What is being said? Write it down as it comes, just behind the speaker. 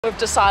We've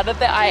decided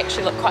that I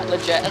actually look quite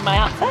legit in my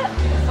outfit.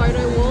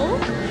 Photo wall.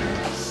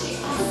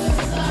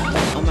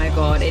 Oh my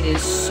god, it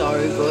is so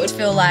good. I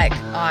feel like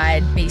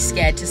I'd be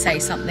scared to say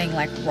something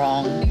like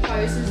wrong.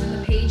 Poses in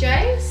the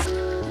PJs.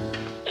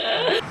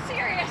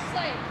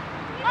 Seriously.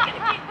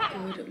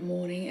 Good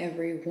morning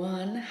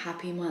everyone,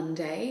 happy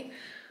Monday.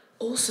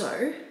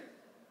 Also,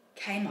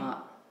 came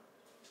up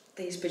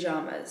these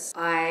pajamas.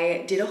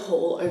 I did a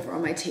haul over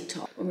on my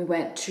TikTok when we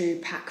went to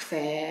Pack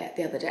Fair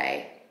the other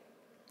day.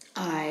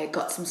 I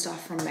got some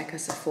stuff from Mecca,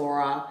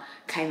 Sephora,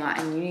 Kmart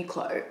and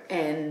Uniqlo,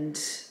 and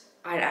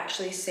I'd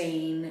actually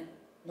seen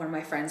one of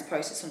my friends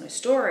post this on her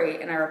story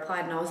and I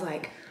replied and I was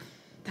like,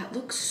 that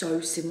looks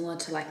so similar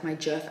to like my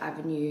Jerf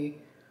Avenue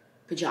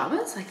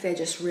pajamas. Like they're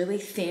just really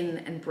thin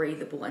and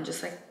breathable and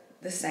just like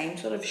the same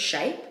sort of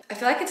shape. I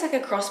feel like it's like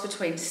a cross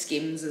between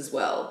Skims as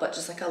well, but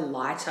just like a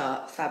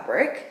lighter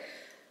fabric.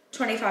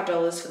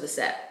 $25 for the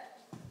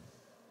set.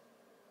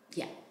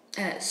 Yeah,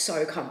 and it's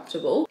so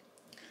comfortable.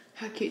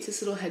 How cute is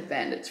this little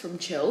headband? It's from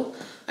Chill.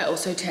 I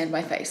also tanned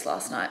my face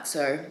last night,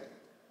 so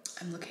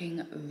I'm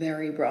looking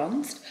very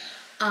bronzed.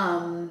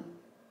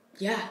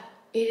 Yeah,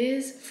 it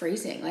is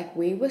freezing. Like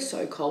we were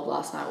so cold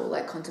last night. We were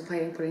like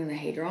contemplating putting the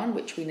heater on,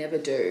 which we never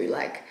do.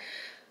 Like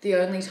the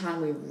only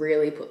time we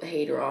really put the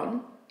heater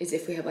on is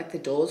if we have like the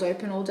doors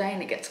open all day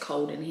and it gets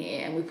cold in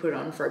here and we put it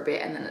on for a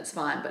bit and then it's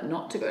fine, but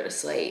not to go to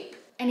sleep.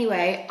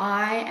 Anyway,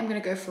 I am gonna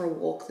go for a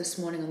walk this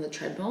morning on the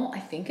treadmill. I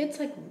think it's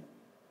like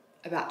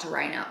about to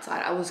rain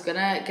outside. I was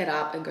gonna get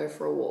up and go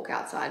for a walk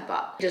outside,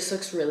 but it just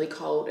looks really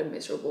cold and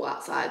miserable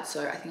outside.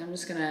 So I think I'm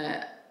just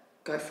gonna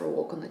go for a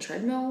walk on the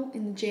treadmill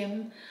in the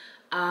gym.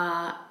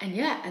 And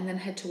yeah, and then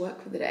head to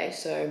work for the day.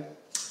 So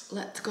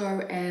let's go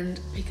and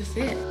pick a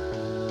fit.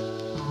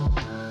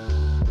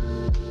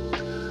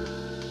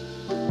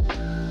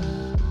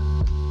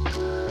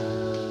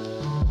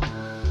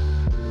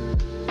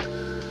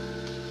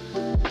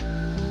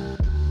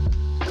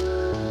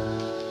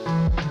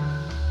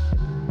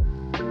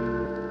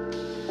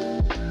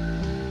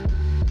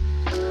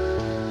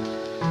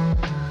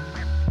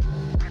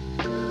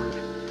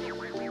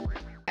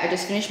 I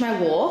just finished my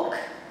walk.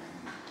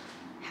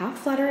 How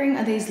flattering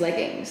are these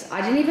leggings? I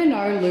didn't even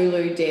know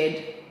Lulu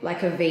did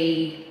like a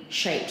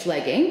V-shaped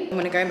legging. I'm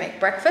gonna go make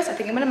breakfast. I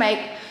think I'm gonna make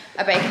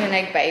a bacon and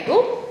egg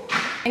bagel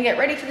and get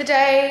ready for the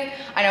day.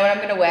 I know what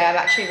I'm gonna wear. I'm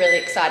actually really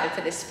excited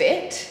for this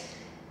fit.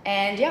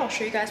 And yeah, I'll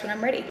show you guys when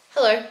I'm ready.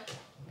 Hello.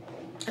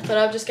 I thought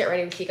I'd just get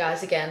ready with you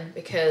guys again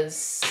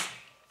because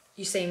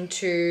you seem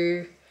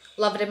to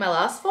love it in my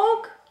last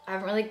vlog. I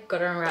haven't really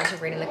gotten around to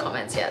reading the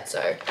comments yet,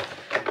 so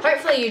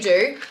hopefully you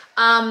do.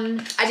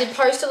 I did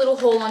post a little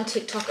haul on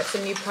TikTok of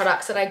some new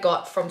products that I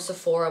got from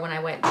Sephora when I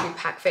went to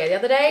Pack Fair the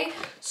other day.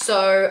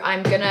 So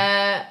I'm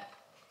gonna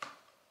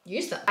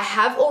use them. I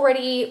have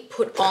already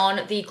put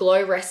on the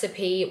Glow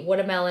Recipe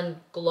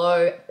Watermelon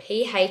Glow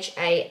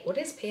PHA. What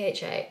is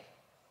PHA?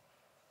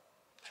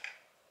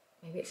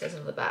 Maybe it says it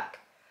on the back.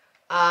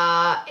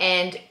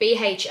 And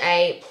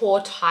BHA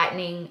Pore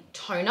Tightening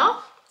Toner.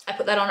 I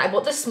put that on. I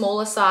bought the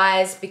smaller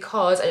size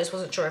because I just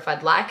wasn't sure if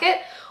I'd like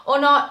it or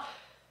not.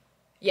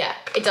 Yeah,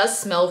 it does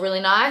smell really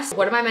nice.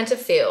 What am I meant to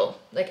feel?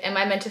 Like, am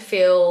I meant to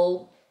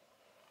feel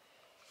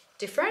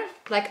different?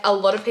 Like, a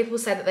lot of people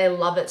say that they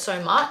love it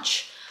so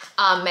much.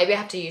 Maybe I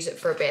have to use it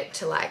for a bit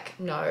to like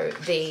know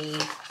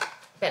the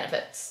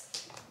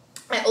benefits.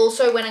 I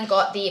also went and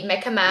got the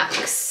Mecca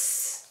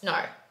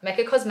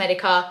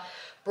Cosmetica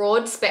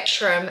Broad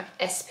Spectrum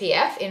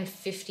SPF in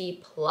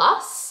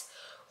 50+.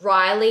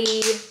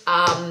 Riley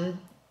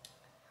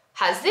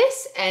has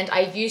this and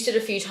I've used it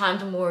a few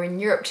times when we were in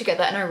Europe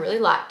together and I really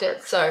liked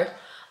it. So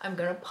I'm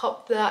gonna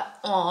pop that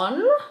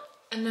on.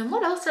 And then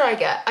what else did I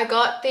get? I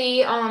got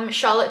the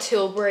Charlotte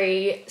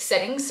Tilbury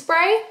setting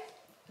spray.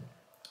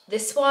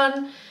 This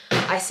one,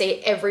 I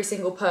see every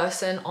single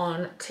person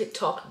on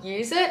TikTok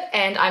use it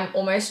and I'm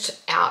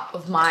almost out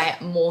of my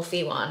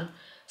Morphe one.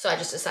 So I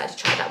just decided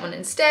to try that one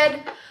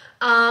instead.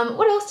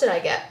 What else did I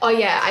get? Oh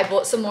yeah, I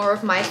bought some more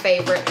of my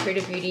favorite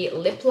Huda Beauty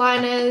lip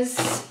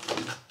liners.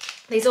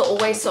 These are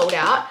always sold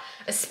out,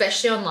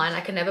 especially online. I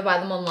can never buy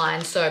them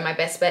online, so my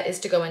best bet is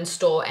to go in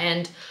store.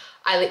 And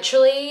I left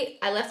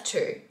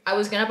 2. I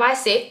was gonna buy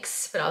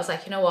 6, but I was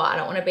like, you know what? I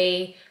don't wanna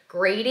be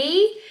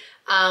greedy.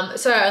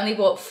 So I only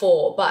bought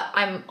 4, but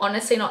I'm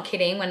honestly not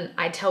kidding when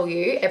I tell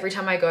you every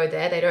time I go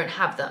there, they don't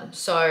have them.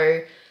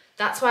 So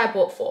that's why I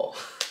bought 4.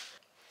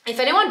 If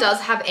anyone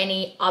does have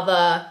any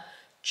other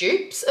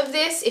dupes of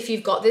this, if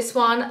you've got this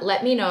one,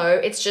 let me know.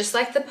 It's just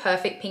like the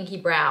perfect pinky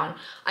brown.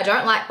 I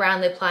don't like brown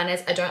lip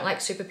liners. I don't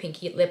like super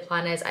pinky lip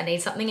liners. I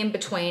need something in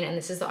between, and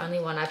this is the only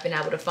one I've been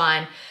able to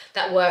find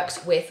that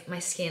works with my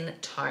skin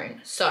tone.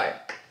 So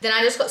then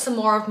I just got some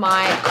more of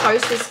my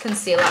Kosas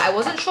concealer. I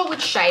wasn't sure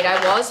which shade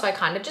I was, so I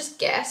kind of just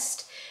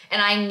guessed,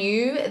 and I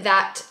knew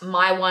that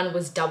my one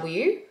was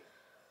W,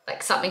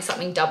 like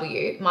something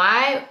W.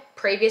 My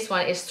previous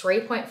one is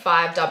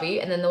 3.5 W,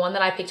 and then the one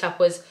that I picked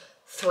up was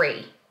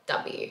 3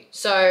 W.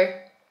 So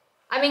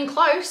I mean,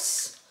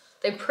 close.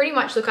 They pretty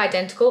much look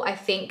identical. I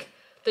think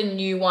the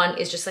new one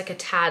is just like a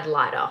tad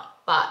lighter,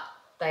 but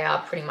they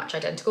are pretty much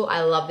identical.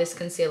 I love this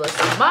concealer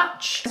so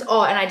much.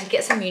 Oh, and I did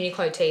get some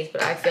Uniqlo tees,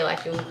 but I feel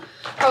like you'll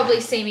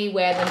probably see me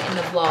wear them in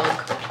the vlog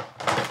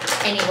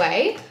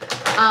anyway.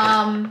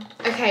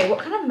 Okay, what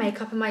kind of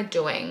makeup am I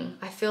doing?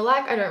 I feel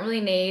like I don't really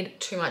need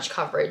too much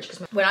coverage because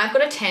when I've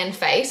got a tan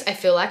face, I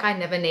feel like I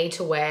never need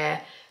to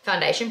wear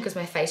foundation because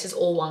my face is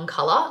all one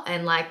color.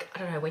 And like, I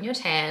don't know, when you're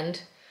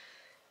tanned,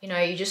 you know,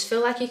 you just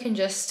feel like you can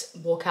just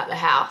walk out the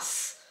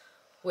house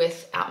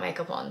without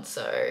makeup on.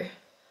 So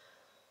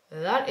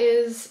that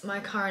is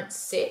my current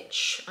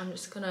stitch. I'm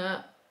just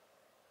gonna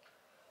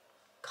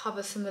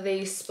cover some of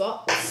these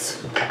spots.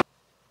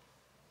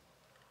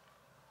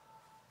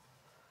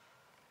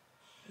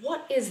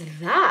 What is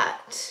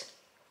that?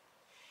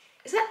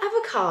 Is that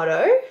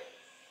avocado?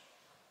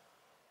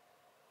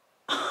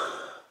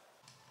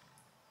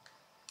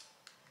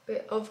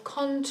 Bit of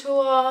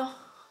contour. I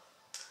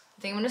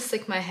think I'm gonna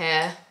slick my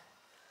hair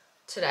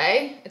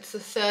today. It's the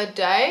third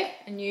day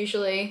and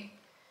usually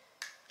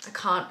I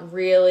can't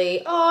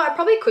really, oh, I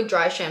probably could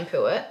dry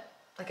shampoo it.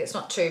 Like it's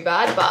not too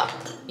bad, but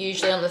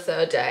usually on the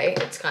third day,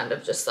 it's kind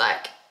of just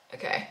like,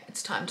 okay,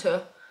 it's time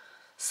to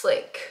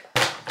slick.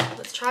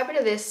 Let's try a bit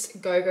of this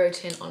Go-Go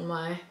tint on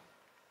my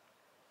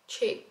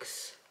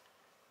cheeks.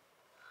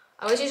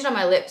 I always use it on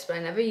my lips, but I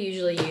never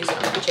usually use it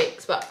on my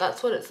cheeks, but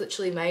that's what it's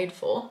literally made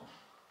for.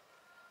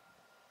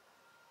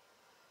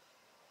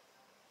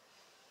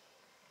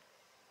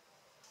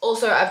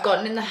 Also, I've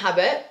gotten in the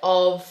habit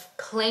of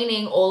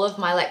cleaning all of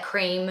my like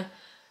cream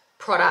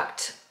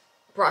product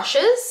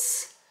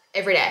brushes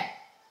every day.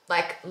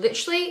 Like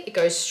literally it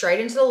goes straight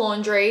into the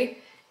laundry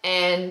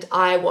and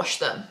I wash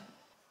them.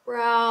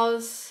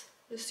 Brows,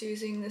 just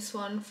using this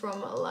one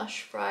from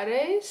Lush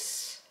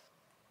Fridays.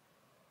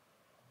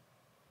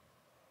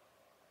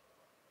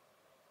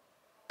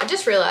 I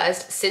just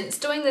realized since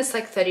doing this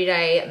like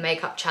 30-day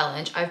makeup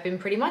challenge, I've been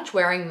pretty much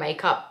wearing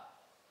makeup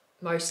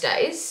most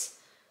days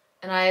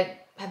and I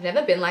have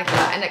never been like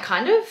that. And it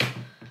kind of,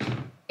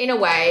 in a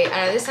way,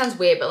 I know this sounds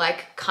weird, but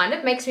like kind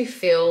of makes me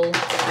feel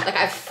like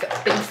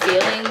I've been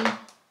feeling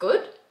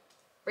good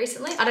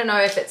recently. I don't know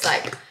if it's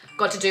like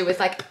got to do with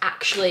like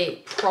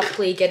actually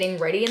properly getting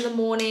ready in the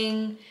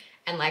morning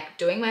and like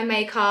doing my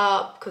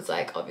makeup, because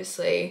like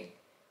obviously,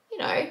 you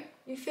know,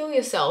 you feel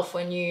yourself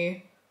when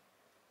you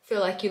feel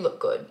like you look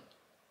good.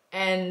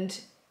 And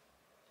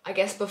I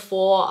guess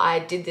before I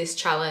did this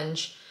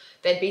challenge,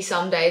 there'd be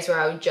some days where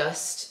I would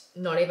just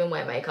not even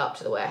wear makeup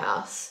to the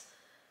warehouse.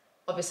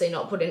 Obviously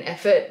not put in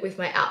effort with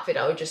my outfit.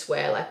 I would just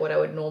wear like what I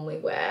would normally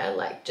wear,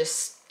 like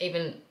just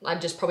even,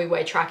 I'd just probably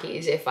wear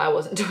trackies if I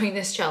wasn't doing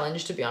this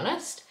challenge, to be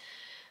honest.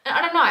 And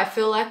I don't know, I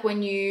feel like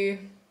when you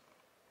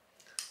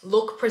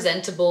look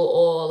presentable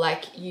or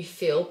like you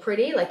feel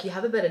pretty, like you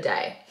have a better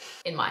day,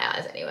 in my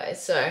eyes anyway.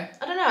 So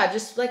I don't know, I've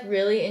just like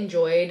really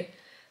enjoyed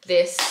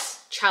this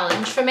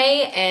challenge for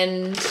me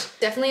and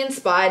definitely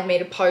inspired me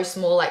to post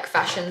more like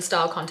fashion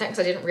style content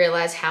because I didn't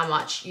realize how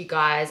much you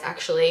guys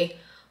actually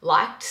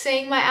liked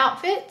seeing my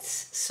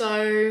outfits.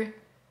 So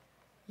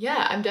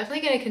yeah, I'm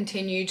definitely going to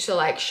continue to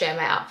like share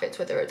my outfits,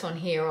 whether it's on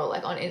here or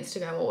like on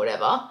Instagram or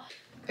whatever.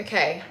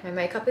 Okay, my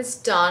makeup is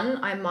done.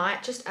 I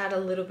might just add a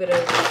little bit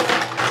of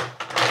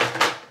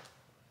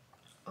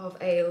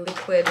a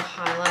liquid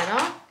highlighter.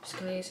 I'm just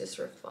going to use this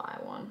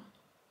Refy one.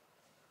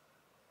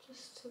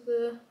 Just to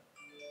the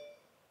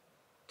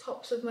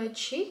tops of my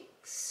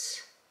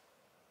cheeks.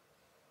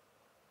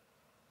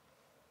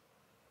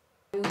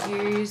 I'll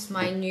use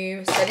my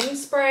new setting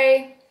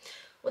spray.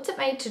 What's it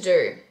made to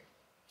do?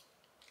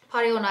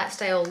 Party all night,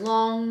 stay all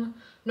long.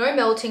 No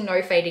melting,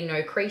 no fading,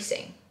 no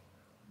creasing.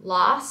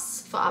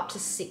 Lasts for up to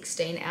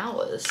 16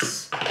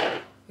 hours.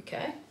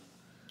 Okay.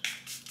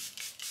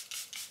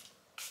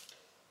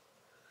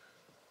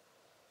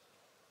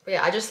 But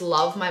yeah, I just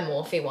love my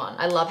Morphe one.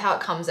 I love how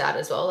it comes out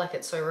as well. Like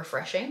it's so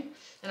refreshing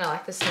and I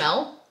like the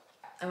smell.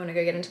 I'm gonna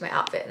go get into my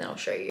outfit and then I'll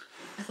show you.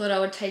 I thought I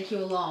would take you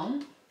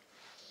along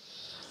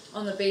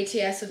on the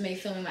BTS of me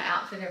filming my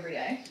outfit every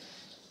day.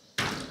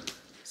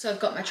 So I've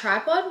got my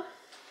tripod.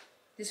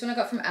 This one I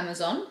got from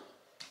Amazon.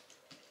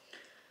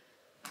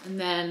 And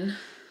then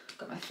I've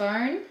got my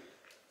phone.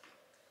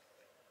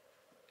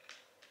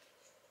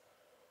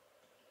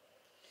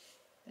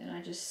 Then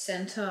I just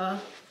center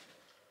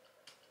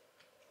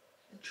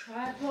the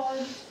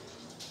tripod.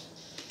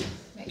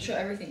 Make sure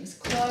everything's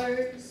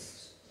closed.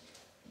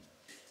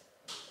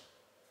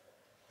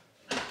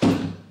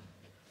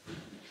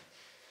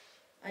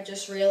 I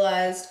just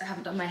realized I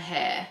haven't done my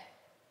hair.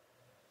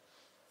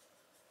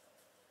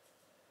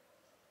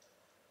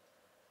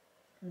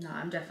 No,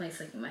 I'm definitely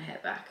slicking my hair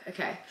back.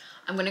 Okay,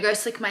 I'm gonna go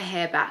slick my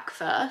hair back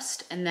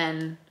first and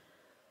then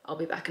I'll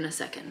be back in a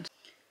second.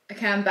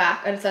 Okay, I'm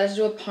back. I decided to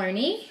do a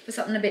pony for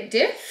something a bit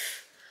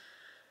diff.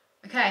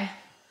 Okay,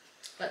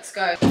 let's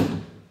go.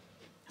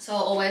 So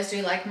I'll always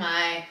do like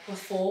my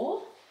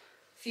before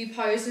few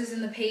poses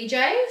in the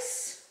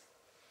PJs,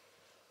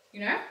 you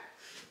know?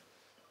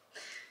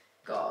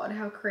 God,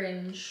 how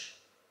cringe.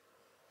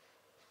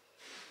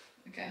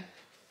 Okay.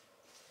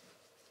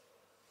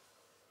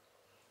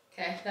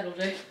 Okay, that'll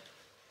do.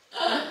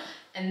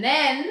 And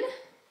then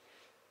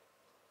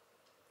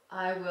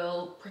I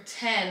will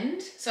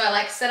pretend, so I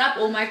like set up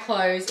all my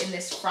clothes in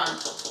this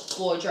front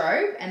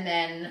wardrobe and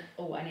then,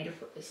 oh, I need to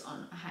put this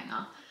on a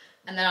hanger.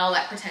 And then I'll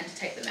like pretend to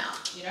take them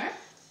out, you know?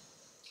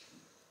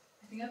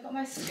 I think I've got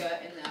my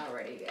skirt in there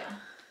already, yeah.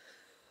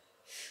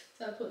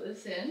 So I put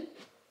this in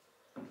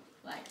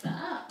like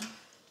that.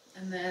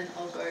 And then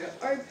I'll go to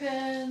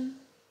open.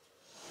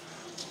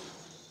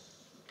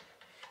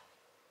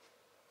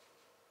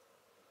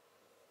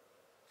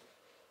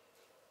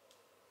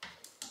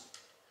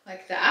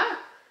 Like that.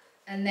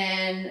 And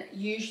then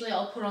usually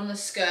I'll put on the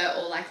skirt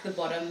or like the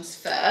bottoms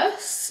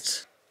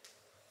first.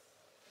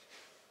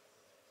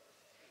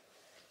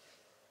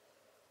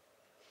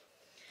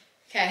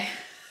 Okay.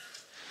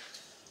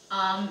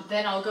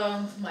 Then I'll go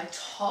on for my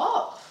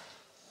top.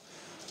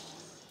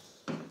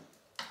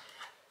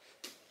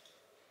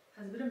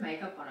 Has a bit of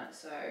makeup on it,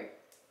 so I'm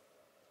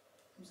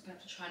just gonna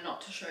have to try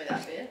not to show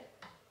that bit.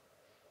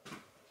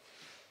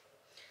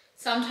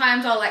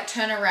 Sometimes I'll like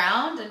turn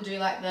around and do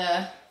like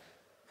the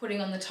putting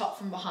on the top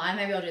from behind.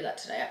 Maybe I'll do that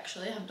today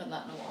actually. I haven't done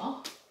that in a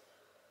while.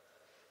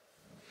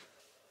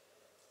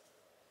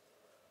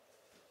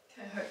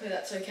 Okay, hopefully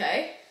that's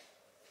okay.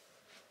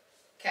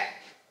 Okay,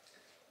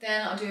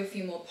 then I'll do a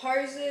few more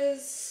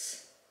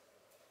poses.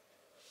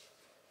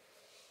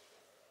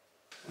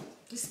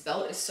 This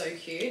belt is so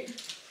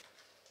cute.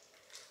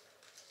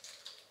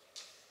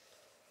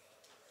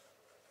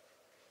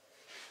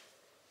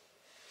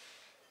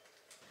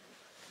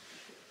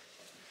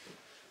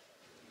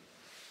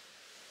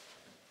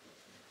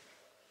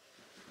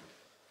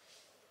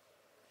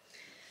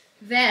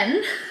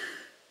 Then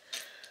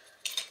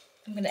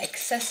I'm going to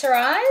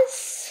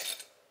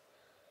accessorize.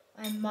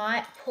 I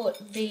might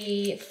put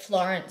the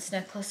Florence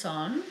necklace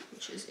on,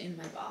 which is in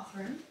my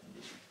bathroom.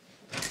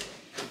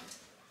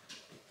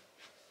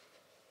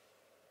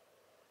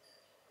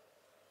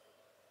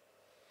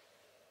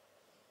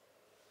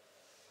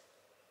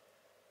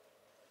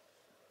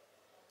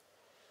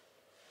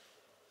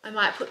 I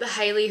might put the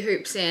Hailey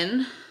hoops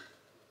in,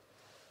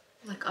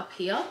 like up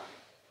here.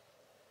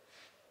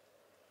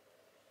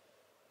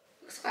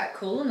 Looks quite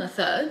cool in the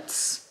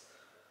thirds.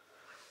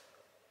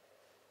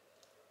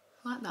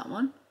 I like that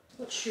one.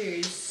 What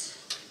shoes?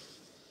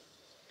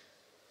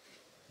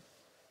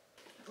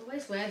 I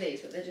always wear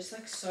these, but they're just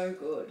like so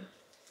good.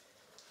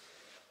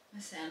 My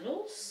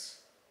sandals.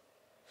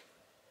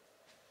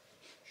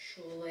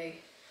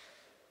 Surely.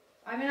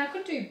 I mean, I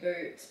could do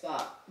boots,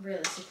 but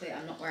realistically,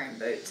 I'm not wearing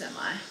boots, am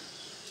I?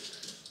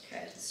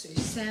 Okay, let's do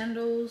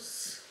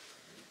sandals.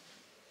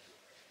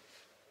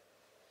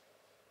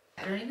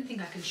 I don't even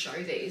think I can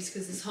show these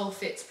because this whole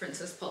fit's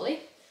Princess Polly.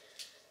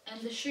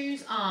 And the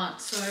shoes aren't,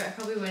 so I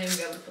probably won't even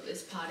be able to put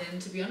this part in,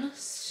 to be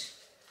honest.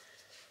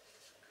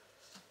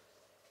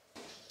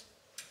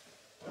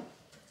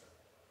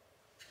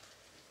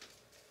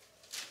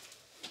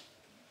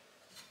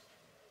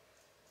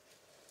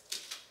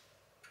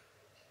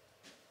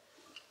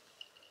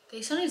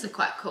 These sunnies are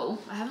quite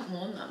cool. I haven't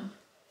worn them.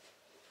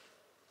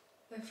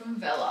 They're from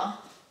Vella.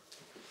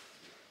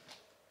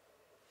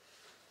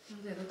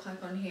 What do they look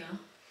like on here?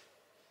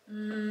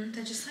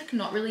 They're just like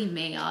not really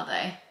me, are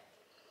they?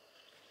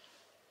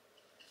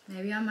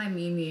 Maybe I'm my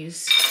Mew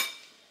Mews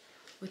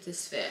with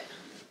this fit.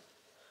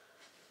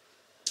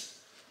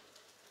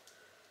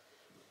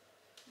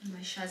 And my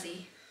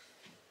shazzy.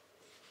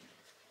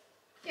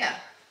 Yeah,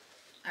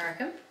 I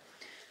reckon.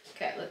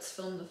 Okay, let's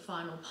film the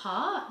final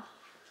part.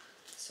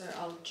 So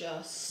I'll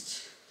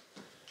just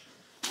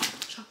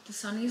chuck the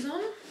sunnies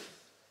on.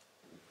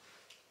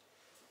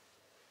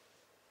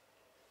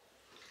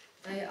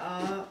 They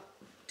are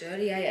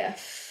dirty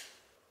AF.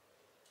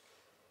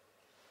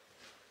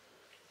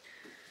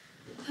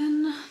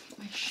 Then get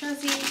my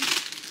shazzy.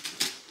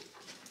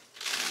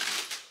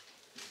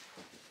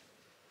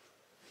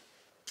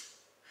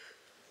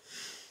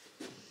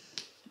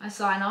 My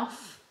sign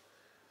off.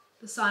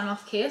 The sign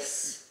off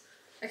kiss.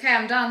 Okay,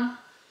 I'm done.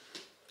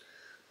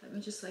 Let me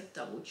just like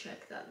double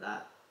check that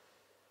that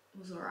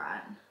was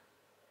alright.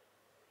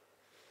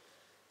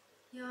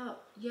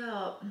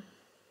 Yup.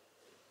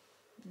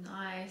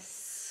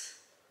 Nice.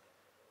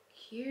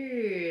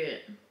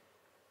 Cute.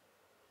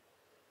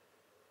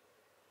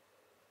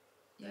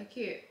 Yeah,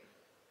 cute. I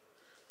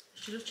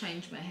should have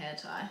changed my hair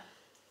tie.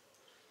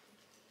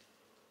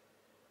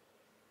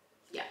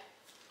 Yeah,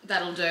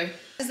 that'll do.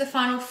 This is the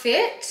final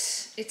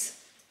fit. It's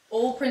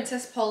all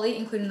Princess Polly,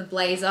 including the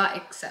blazer,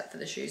 except for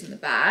the shoes and the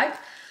bag.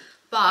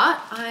 But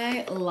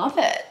I love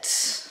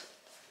it.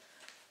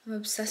 I'm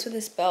obsessed with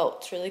this belt.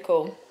 It's really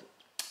cool.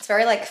 It's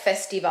very like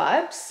festy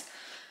vibes.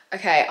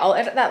 Okay, I'll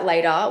edit that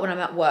later when I'm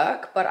at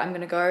work, but I'm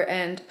gonna go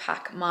and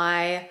pack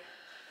my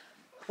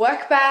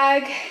work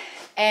bag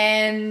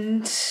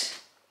and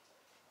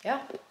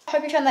yeah. I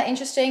hope you found that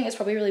interesting. It's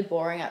probably really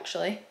boring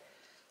actually.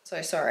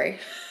 So sorry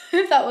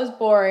if that was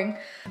boring.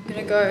 I'm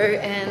gonna go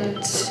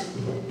and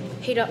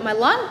heat up my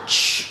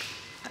lunch.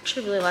 I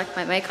actually really like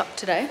my makeup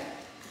today.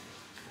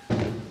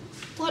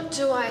 What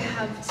do I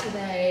have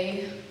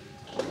today?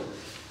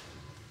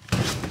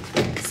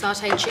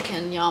 Satay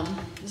chicken, yum.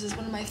 This is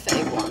one of my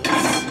fave ones.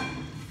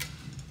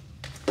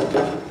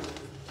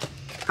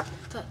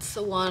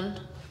 That's the one.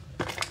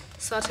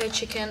 Sauteed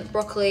chicken,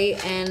 broccoli,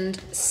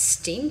 and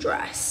steamed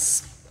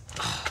rice.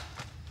 Oh,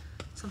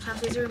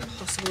 sometimes these are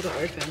impossible to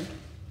open.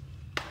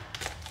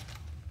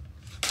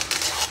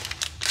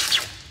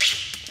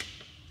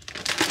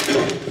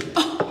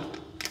 Oh.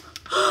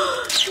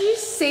 Do you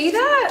see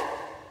that?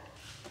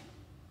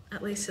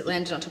 At least it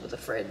landed on top of the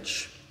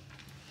fridge.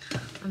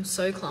 I'm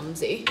so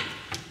clumsy.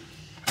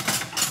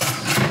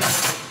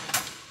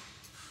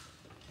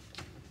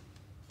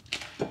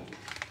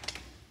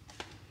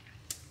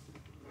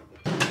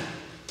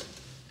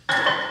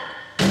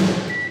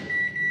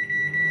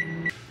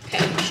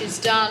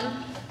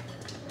 Done.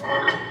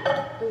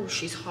 Oh,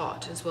 she's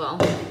hot as well,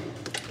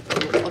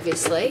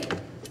 obviously.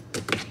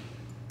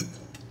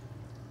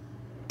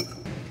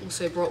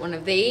 Also brought one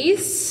of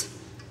these.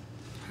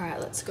 All right,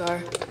 let's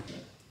go.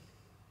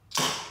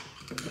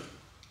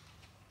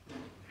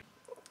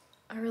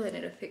 I really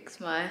need to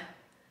fix my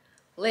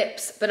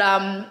lips, but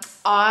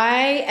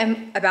I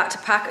am about to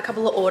pack a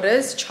couple of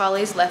orders.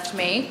 Charlie's left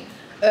me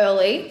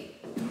early.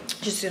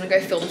 Just gonna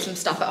go film some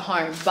stuff at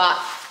home, but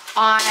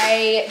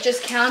I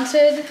just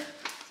counted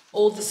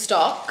all the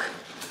stock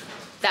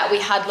that we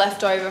had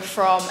left over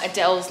from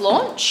Adele's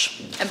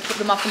launch and put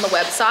them up on the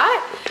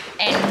website.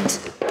 And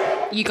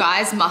you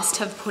guys must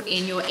have put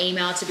in your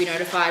email to be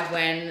notified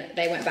when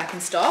they went back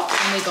in stock.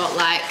 And we got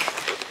like,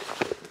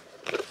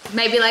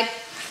 maybe like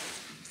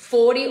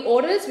 40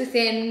 orders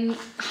within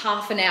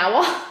half an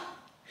hour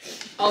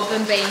of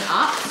them being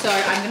up. So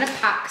I'm gonna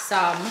pack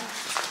some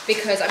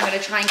because I'm gonna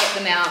try and get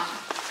them out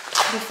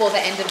before the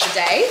end of the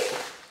day.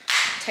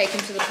 Take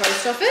them to the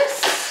post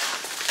office.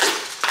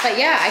 But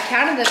yeah, I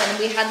counted them and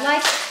we had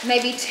like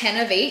maybe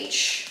 10 of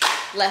each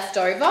left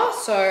over.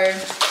 So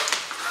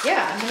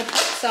yeah, I'm gonna put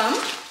some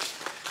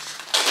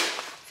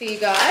for you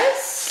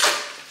guys.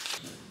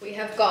 We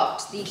have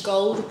got the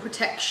gold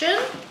protection.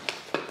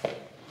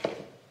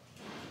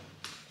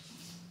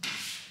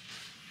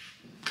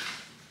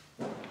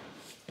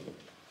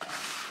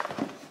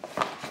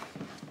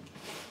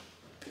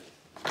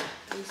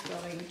 Is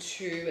going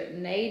to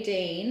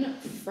Nadine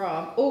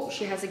from, oh,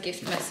 she has a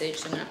gift message,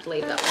 so I'm gonna have to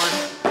leave that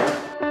one.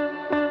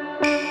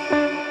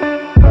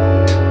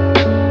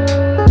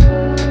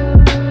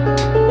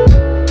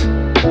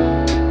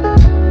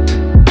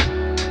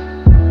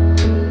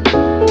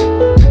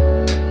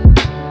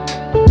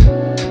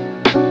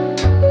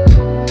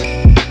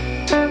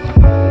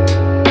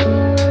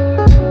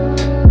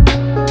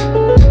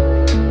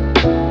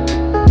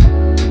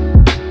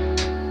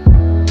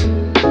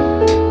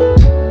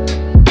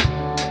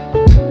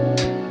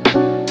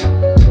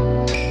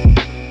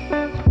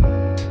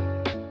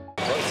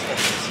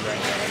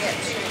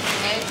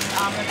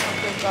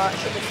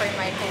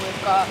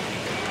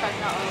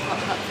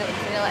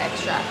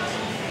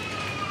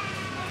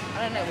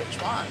 I don't know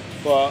which one.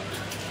 What?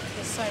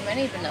 There's so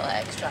many vanilla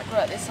extract. What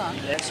about this one?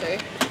 Yeah. Two.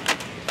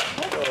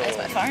 Oh, there's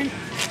my phone.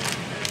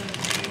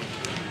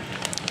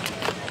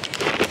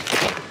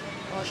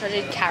 Oh, should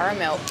I do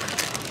caramel?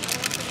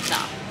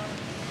 No.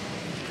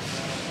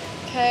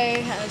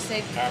 Okay, I just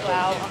need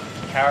flour.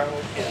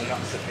 Caramel is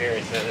not superior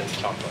to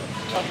chocolate.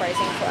 Top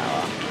raising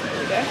flour. There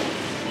we go.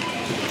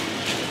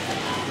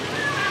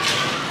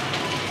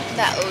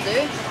 That will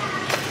do.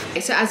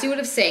 So as you would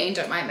have seen,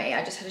 don't mind me,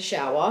 I just had a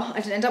shower. I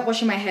didn't end up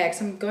washing my hair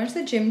because I'm going to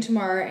the gym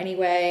tomorrow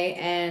anyway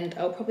and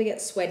I'll probably get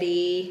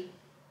sweaty.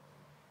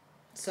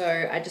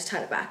 So I just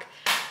tied it back.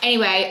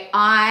 Anyway,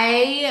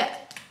 I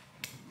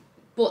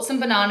bought some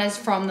bananas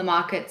from the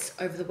markets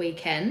over the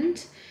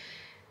weekend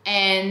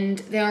and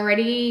they're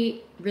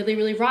already really,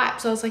 really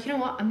ripe. So I was like, you know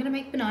what? I'm gonna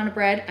make banana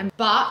bread,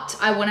 but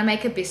I wanna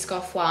make a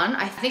Biscoff one.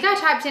 I think I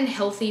typed in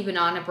healthy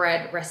banana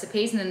bread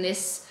recipes and then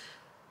this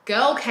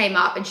girl came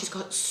up and she's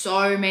got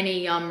so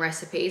many yum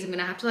recipes. I'm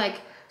gonna have to like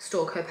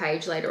stalk her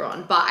page later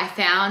on, but I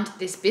found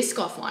this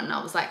Biscoff one and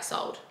I was like,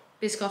 sold.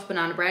 Biscoff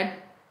banana bread,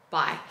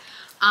 bye.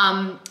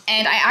 And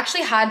I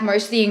actually had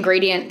most of the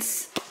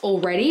ingredients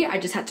already. I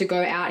just had to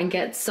go out and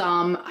get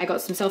some. I got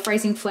some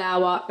self-raising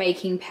flour,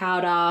 baking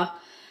powder,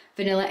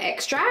 vanilla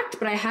extract,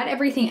 but I had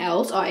everything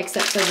else,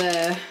 except for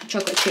the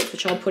chocolate chips,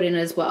 which I'll put in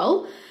as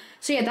well.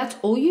 So yeah, that's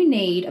all you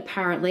need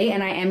apparently.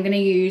 And I am gonna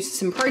use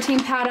some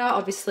protein powder,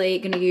 obviously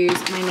gonna use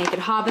my Naked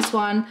Harvest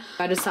one.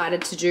 I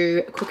decided to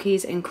do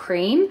cookies and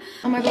cream.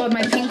 Oh my God,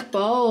 my pink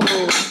bowl.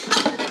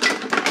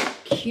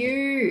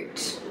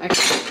 Cute.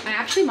 Okay, I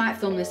actually might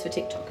film this for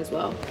TikTok as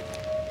well.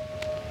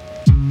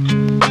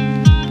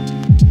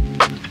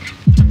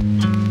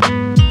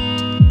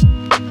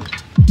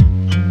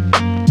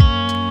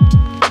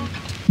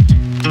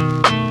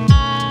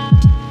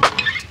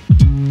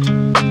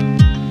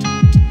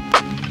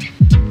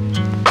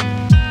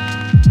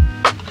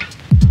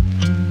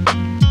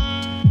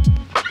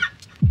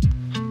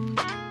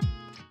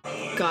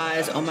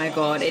 Guys, oh my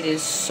God, it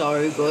is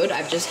so good.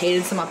 I've just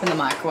heated some up in the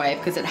microwave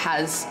because it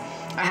has,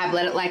 I have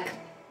let it like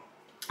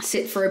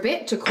sit for a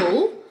bit to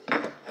cool.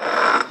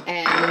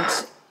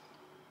 And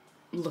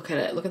look at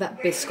it, look at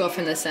that Biscoff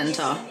in the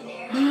center.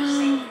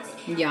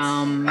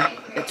 Yum,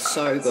 it's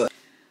so good.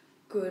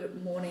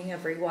 Good morning,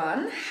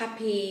 everyone.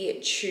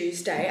 Happy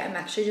Tuesday. I'm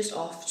actually just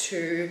off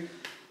to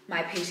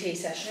my PT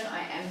session. I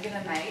am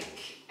gonna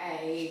make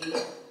a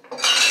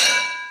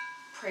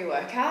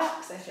pre-workout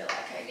because I feel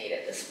like I need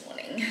it this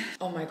morning.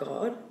 Oh my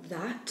God,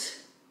 that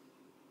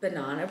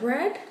banana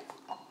bread,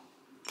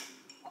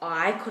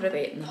 I could have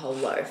eaten the whole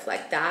loaf.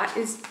 Like, that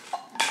is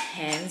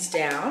hands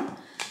down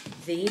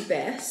the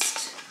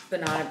best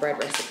banana bread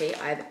recipe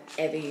I've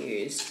ever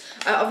used.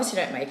 I obviously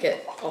don't make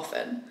it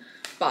often,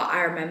 but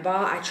I remember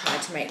I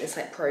tried to make this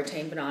like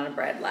protein banana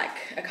bread like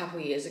a couple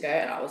years ago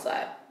and I was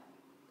like,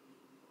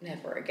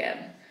 never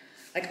again.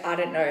 Like, I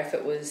don't know if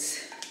it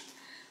was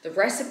the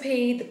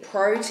recipe, the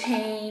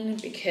protein,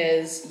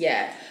 because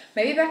yeah,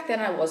 maybe back then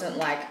I wasn't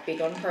like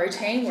big on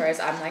protein, whereas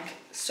I'm like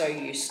so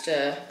used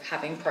to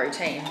having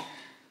protein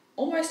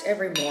almost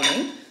every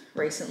morning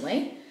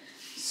recently.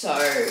 So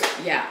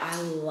yeah,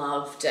 I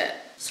loved it.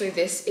 So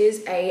this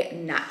is a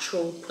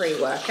natural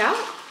pre-workout.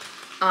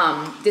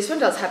 This one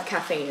does have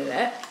caffeine in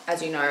it.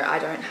 As you know, I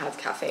don't have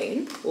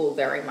caffeine, or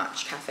very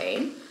much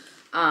caffeine.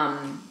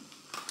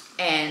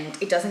 And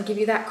it doesn't give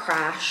you that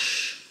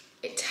crash.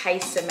 It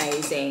tastes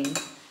amazing.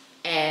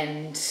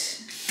 And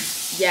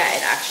yeah,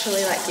 it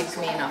actually like gives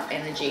me enough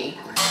energy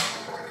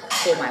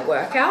for my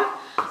workout.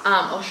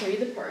 I'll show you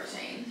the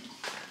protein.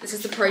 This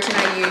is the protein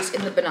I used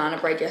in the banana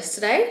bread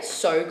yesterday.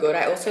 So good.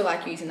 I also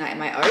like using that in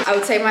my oats. I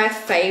would say my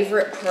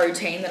favorite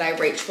protein that I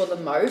reach for the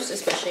most,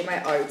 especially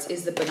my oats,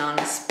 is the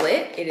banana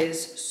split. It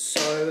is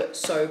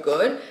so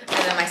good.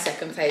 And then my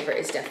second favorite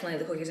is definitely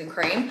the cookies and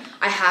cream.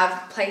 I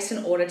have placed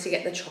an order to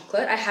get the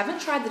chocolate. I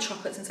haven't tried the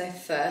chocolate since I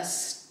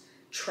first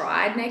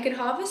tried Naked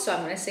Harvest, so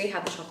I'm gonna see how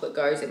the chocolate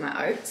goes in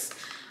my oats.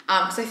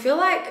 Because I feel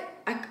like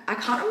I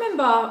can't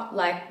remember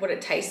like what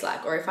it tastes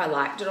like or if I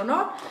liked it or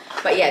not.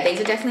 But yeah, these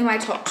are definitely my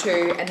top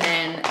two. And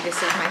then this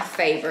is my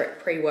favorite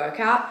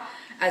pre-workout.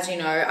 As you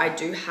know, I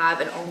do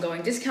have an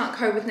ongoing discount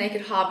code with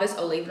Naked Harvest.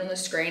 I'll leave it on the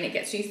screen. It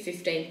gets you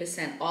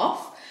 15%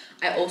 off.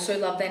 I also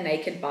love their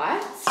Naked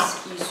Bites.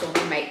 You saw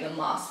me make them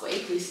last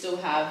week. We still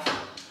have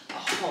a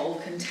whole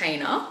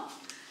container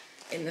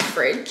in the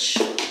fridge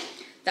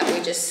that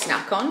we just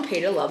snack on.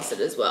 Peter loves it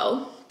as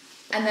well.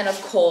 And then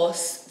of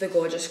course, the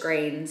gorgeous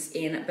greens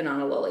in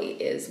Banana Lolly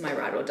is my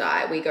ride or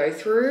die. We go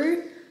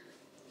through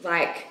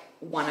like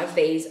one of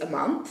these a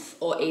month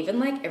or even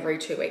like every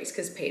 2 weeks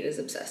because Peter's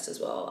obsessed as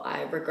well.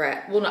 I don't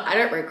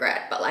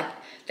regret, but like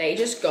they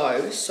just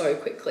go so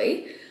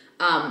quickly.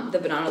 The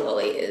Banana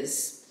Lolly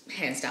is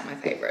hands down my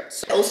favorite.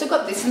 I also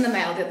got this in the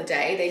mail the other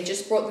day. They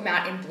just brought them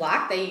out in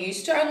black. They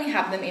used to only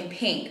have them in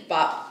pink,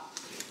 but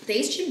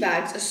these gym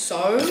bags are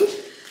so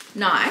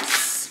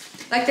nice.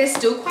 Like, they're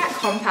still quite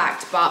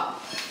compact, but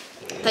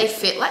they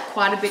fit like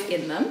quite a bit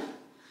in them.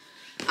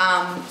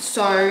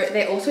 So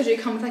they also do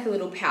come with like a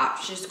little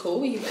pouch, which is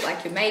cool. You put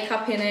like your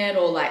makeup in it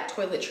or like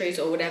toiletries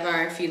or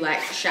whatever if you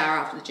like shower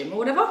after the gym or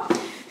whatever.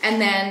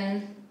 And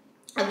then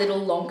a little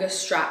longer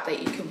strap that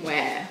you can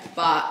wear.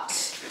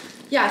 But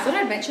yeah, I thought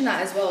I'd mention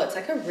that as well. It's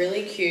like a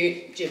really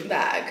cute gym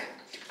bag.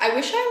 I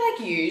wish I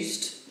like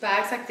used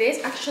bags like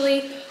this.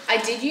 Actually, I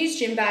did use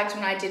gym bags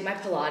when I did my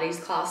Pilates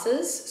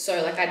classes.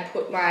 So like I'd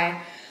put my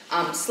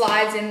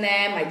slides in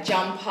there, my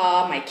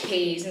jumper, my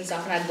keys and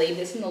stuff, and I'd leave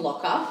this in the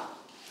locker.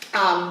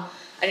 I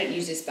didn't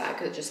use this bag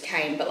because it just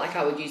came, but like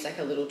I would use like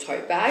a little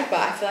tote bag, but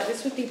I feel like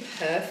this would be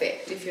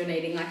perfect if you're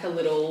needing like a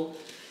little,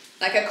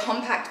 like a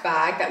compact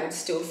bag that would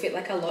still fit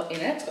like a lot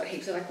in it. It's got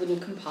heaps of like little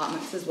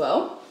compartments as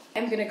well.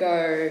 I'm gonna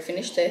go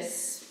finish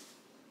this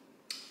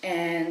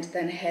and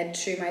then head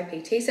to my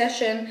PT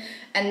session.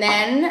 And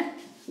then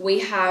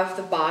we have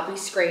the Barbie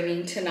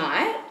screening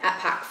tonight at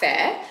Pack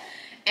Fair.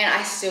 And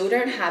I still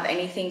don't have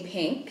anything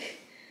pink,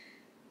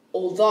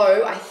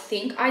 although I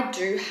think I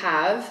do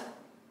have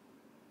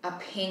a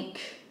pink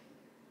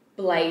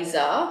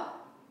blazer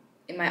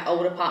in my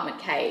old apartment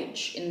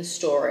cage in the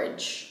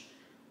storage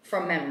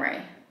from memory.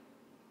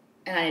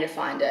 And I need to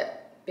find it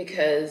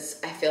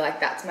because I feel like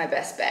that's my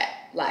best bet.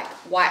 Like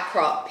white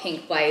crop,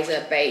 pink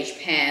blazer, beige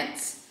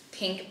pants,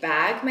 pink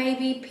bag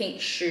maybe, pink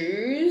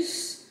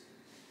shoes,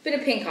 bit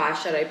of pink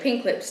eyeshadow,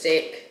 pink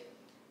lipstick,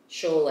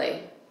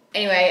 surely.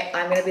 Anyway,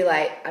 I'm gonna be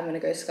late. I'm gonna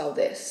go scull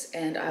this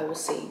and I will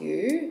see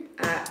you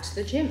at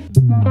the gym.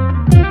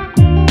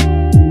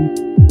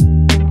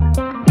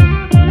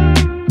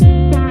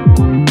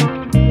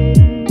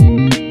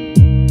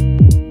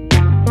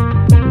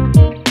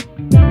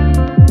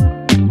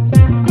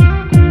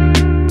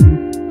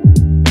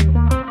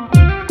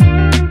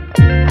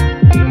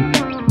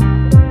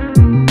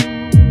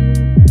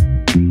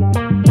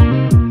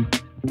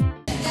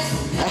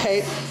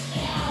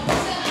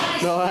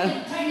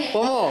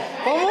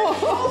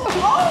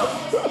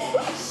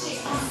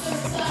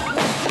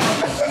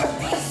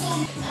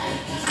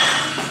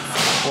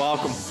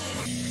 Welcome.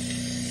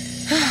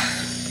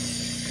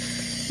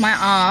 My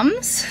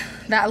arms,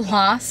 that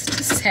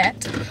last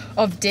set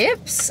of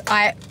dips,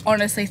 I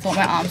honestly thought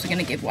my arms were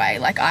gonna give way.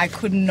 Like I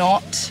could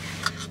not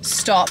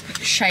stop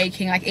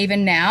shaking. Like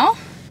even now,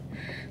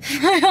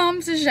 my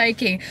arms are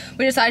shaking.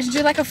 We decided to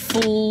do like a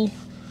full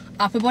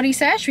upper body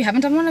sesh. We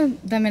haven't done one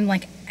of them in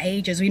like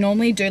ages. We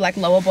normally do like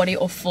lower body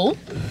or full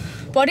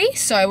body.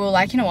 So we're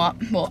like, you know what?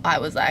 Well, I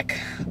was like,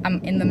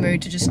 I'm in the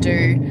mood to just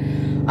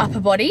do upper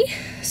body.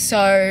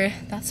 So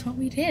that's what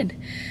we did.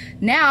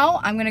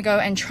 Now I'm gonna go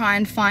and try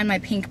and find my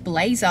pink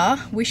blazer.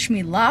 Wish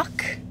me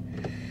luck.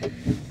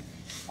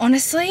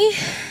 Honestly,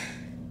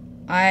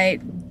 I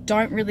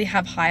don't really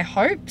have high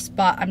hopes,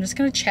 but I'm just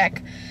gonna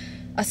check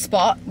a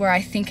spot where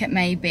I think it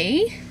may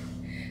be.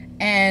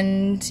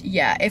 And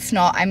yeah, if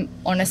not, I'm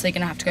honestly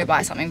gonna have to go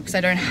buy something because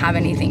I don't have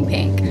anything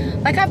pink.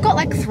 Like I've got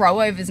like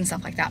throwovers and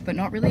stuff like that, but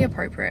not really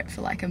appropriate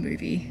for like a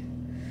movie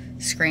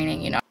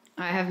screening, you know.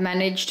 I have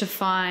managed to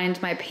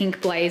find my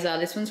pink blazer.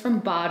 This one's from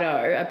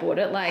Bardo. I bought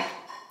it like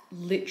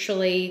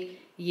literally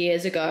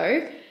years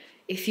ago.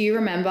 If you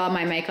remember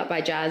my Makeup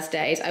by Jazz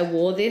days, I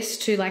wore this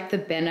to like the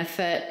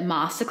benefit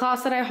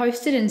masterclass that I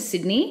hosted in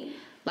Sydney.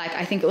 Like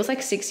I think it was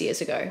like 6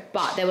 years ago,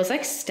 but there was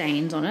like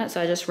stains on it.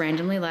 So I just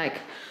randomly like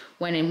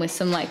went in with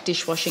some like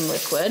dishwashing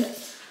liquid.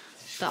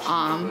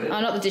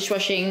 Not the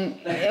dishwashing,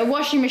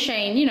 washing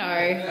machine, you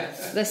know,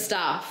 the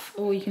stuff.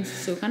 Oh, you can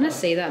still kind of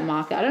see that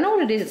mark. I don't know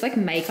what it is. It's like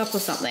makeup or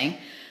something,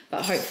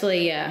 but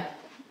hopefully, yeah,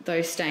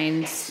 those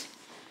stains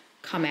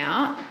come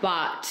out.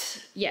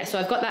 But yeah, so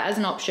I've got that as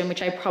an option,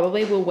 which I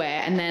probably will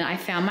wear. And then I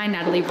found my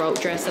Natalie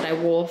Rolt dress that I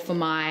wore for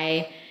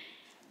my,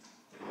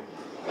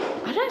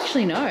 I don't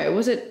actually know,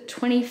 was it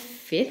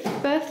 25th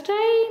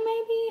birthday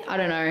maybe? I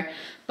don't know,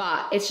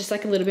 but it's just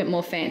like a little bit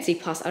more fancy.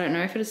 Plus, I don't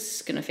know if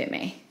it's gonna fit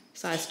me.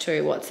 Size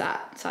 2, what's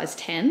that? Size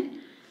 10?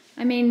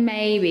 I mean,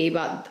 maybe,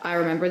 but I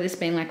remember this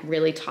being like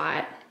really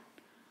tight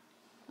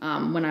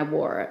when I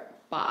wore it,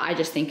 but I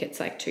just think it's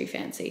like too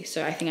fancy.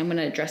 So I think I'm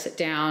gonna dress it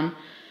down,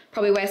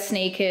 probably wear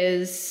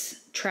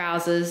sneakers,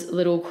 trousers,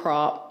 little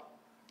crop,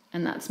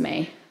 and that's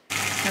me.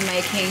 I'm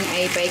making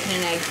a bacon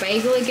and egg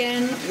bagel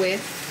again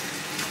with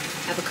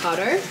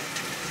avocado.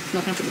 I'm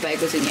not gonna put the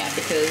bagels in yet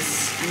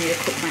because I need to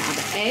cook my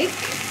other egg.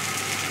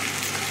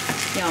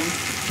 Yum.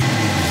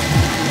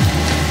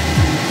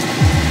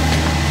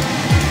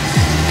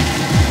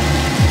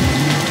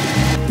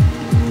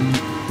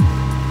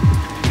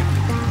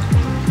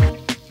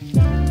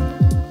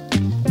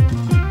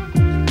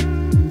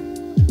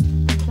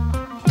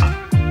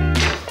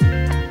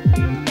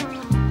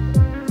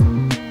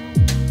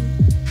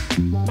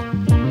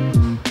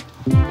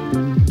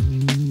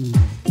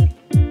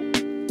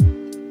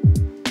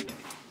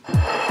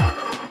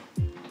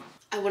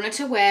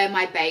 To wear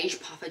my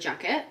beige puffer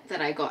jacket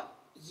that I got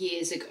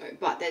years ago,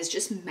 but there's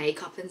just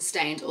makeup and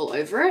stains all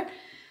over it.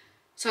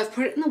 So I've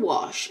put it in the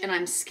wash and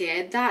I'm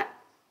scared that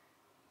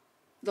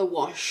the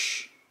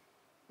wash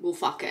will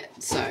fuck it.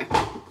 So,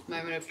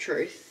 moment of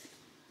truth.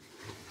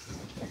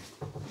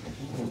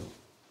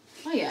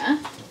 Oh yeah.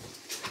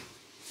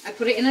 I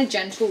put it in a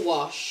gentle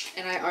wash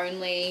and I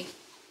only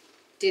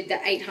did the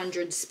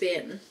 800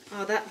 spin.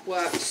 Oh, that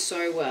worked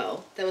so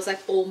well. There was like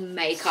all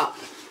makeup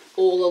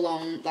all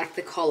along like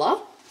the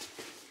collar.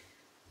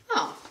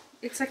 Oh,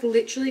 it's like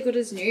literally good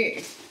as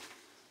new.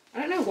 I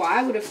don't know why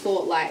I would have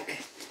thought like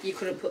you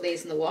couldn't put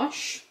these in the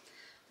wash.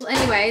 Well,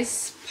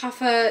 anyways,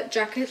 puffer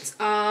jackets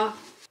are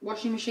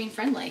washing machine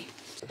friendly.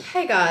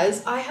 Hey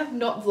guys, I have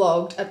not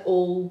vlogged at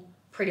all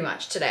pretty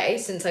much today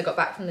since I got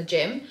back from the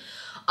gym.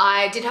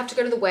 I did have to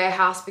go to the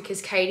warehouse because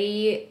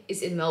Katie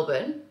is in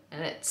Melbourne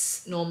and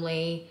she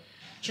normally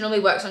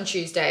works on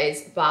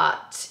Tuesdays,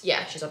 but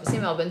yeah, she's obviously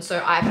in Melbourne.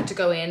 So I've had to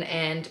go in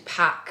and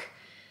pack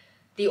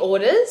the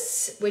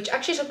orders, which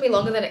actually took me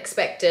longer than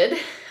expected.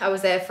 I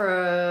was there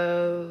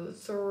for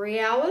 3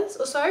 hours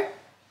or so.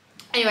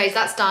 Anyways,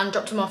 that's done,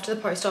 dropped them off to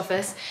the post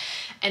office.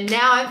 And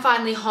now I'm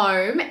finally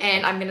home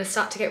and I'm gonna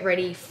start to get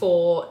ready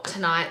for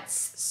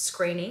tonight's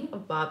screening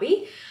of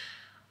Barbie.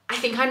 I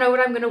think I know what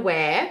I'm gonna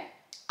wear.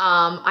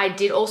 I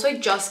did also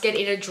just get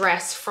in a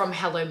dress from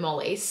Hello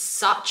Molly.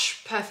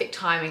 Such perfect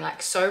timing,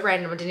 like so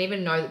random. I didn't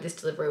even know that this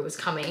delivery was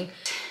coming.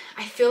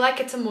 I feel like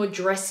it's a more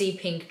dressy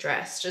pink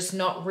dress, just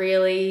not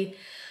really,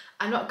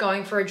 I'm not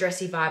going for a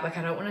dressy vibe. Like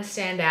I don't want to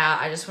stand out.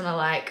 I just want to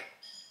like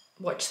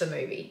watch the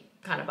movie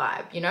kind of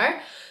vibe, you know?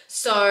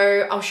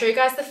 So I'll show you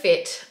guys the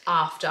fit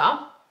after.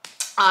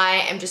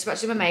 I am just about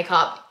to do my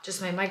makeup,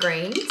 just made my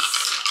greens.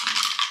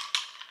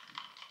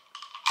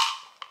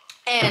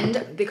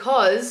 And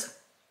because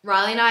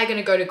Riley and I are going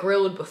to go to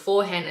Grilled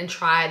beforehand and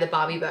try the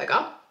Barbie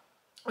burger,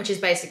 which is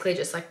basically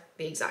just like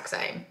the exact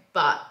same,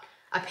 but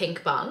a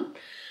pink bun.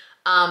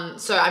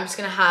 So I'm just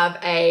gonna have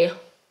a,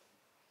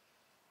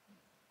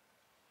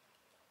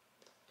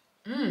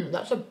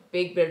 that's a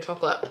big bit of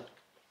chocolate.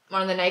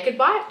 One of the naked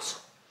bites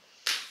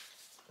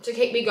to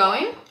keep me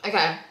going.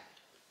 Okay.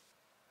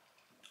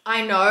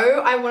 I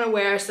know I wanna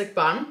wear a slick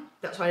bun.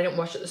 That's why I didn't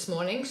wash it this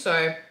morning.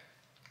 So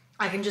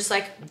I can just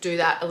like do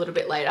that a little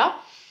bit later.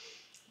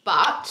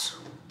 But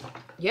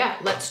yeah,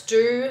 let's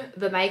do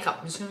the makeup.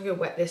 I'm just gonna go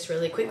wet this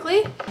really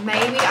quickly.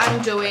 Maybe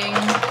I'm doing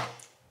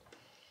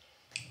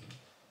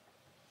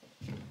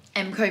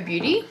MCO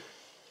Beauty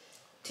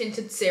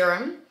tinted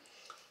serum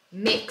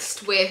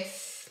mixed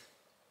with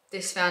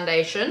this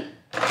foundation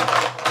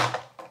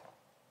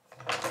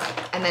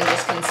and then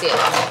just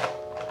concealer.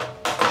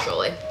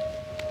 shortly.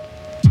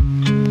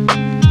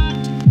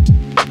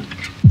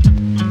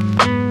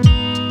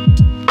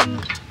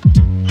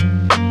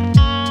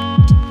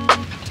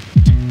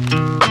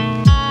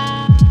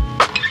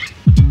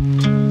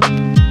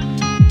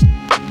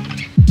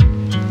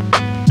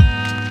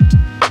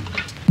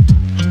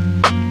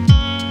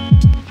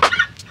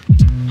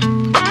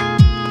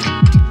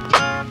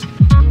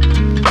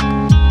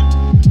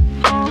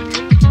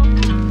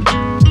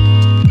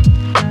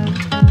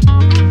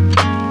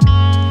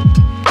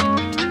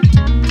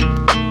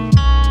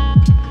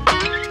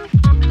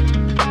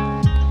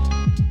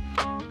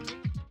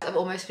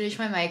 Finish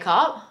my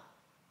makeup.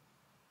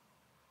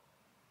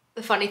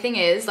 The funny thing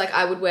is, like,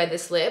 I would wear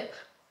this lip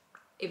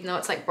even though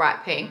it's like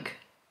bright pink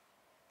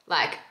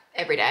like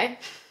every day,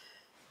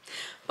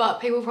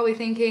 but people are probably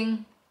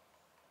thinking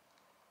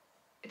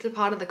it's a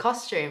part of the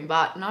costume.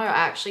 But no, I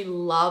actually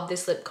love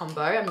this lip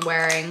combo. I'm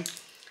wearing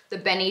the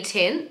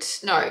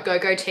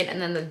Go-Go tint and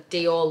then the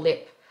Dior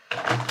lip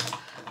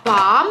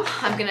balm.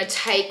 I'm gonna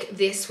take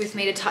this with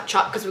me to touch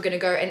up because we're gonna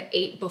go and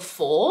eat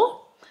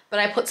before, but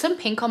I put some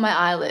pink on my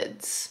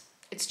eyelids.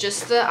 It's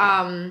just the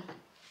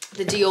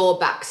Dior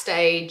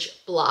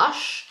Backstage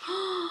blush.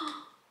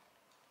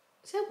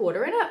 Is there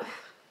water in it?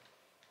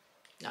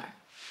 No.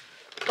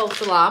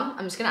 False alarm.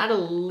 I'm just gonna add a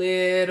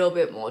little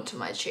bit more to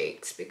my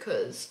cheeks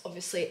because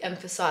obviously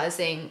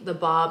emphasizing the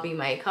Barbie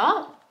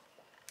makeup.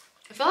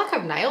 I feel like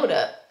I've nailed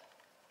it.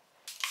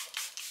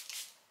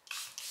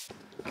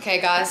 Okay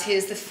guys,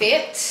 here's the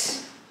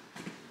fit.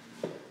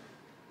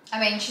 I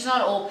mean, she's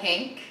not all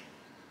pink,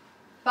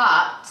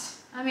 but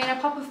I mean, a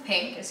pop of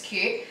pink is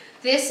cute.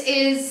 This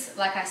is,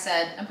 like I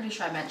said, I'm pretty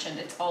sure I mentioned,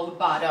 it's Old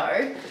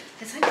Bardo.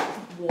 There's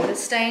like water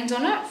stains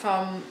on it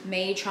from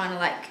me trying to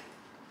like,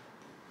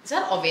 is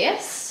that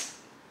obvious?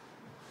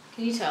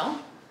 Can you tell?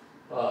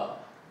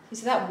 What? You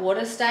see that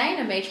water stain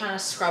and me trying to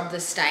scrub the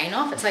stain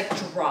off? It's like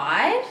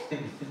dried.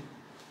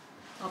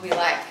 I'll be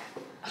like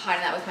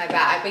hiding that with my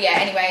bag. But yeah,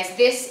 anyways,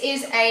 this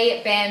is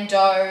a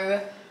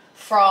bandeau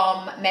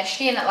from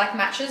Meshki and it like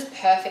matches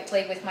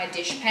perfectly with my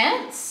dish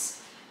pants.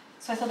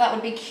 So I thought that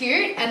would be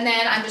cute. And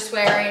then I'm just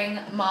wearing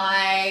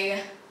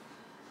my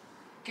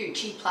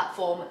Gucci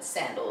platform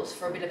sandals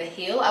for a bit of a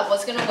heel. I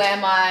was gonna wear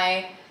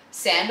my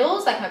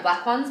sandals, like my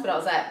black ones, but I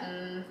was like,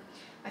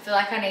 I feel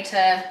like I need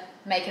to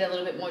make it a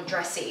little bit more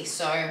dressy.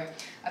 So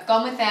I've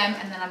gone with them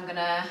and then I'm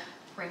gonna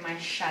bring my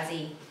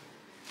chassis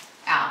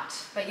out.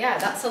 But yeah,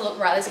 that's the look.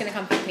 Riley's gonna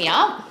come pick me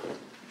up.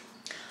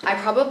 I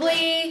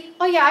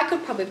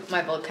could probably put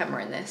my vlog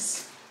camera in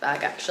this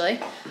bag actually.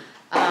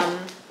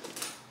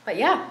 But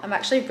yeah, I'm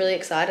actually really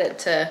excited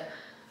to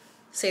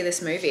see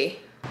this movie.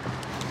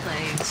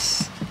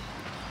 Nice.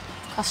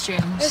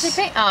 Costumes. Where's your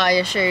pink? Oh,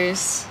 your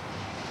shoes.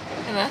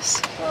 And this.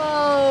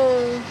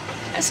 Whoa.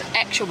 That's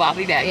actual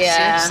Barbie bags,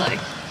 Yeah. seriously.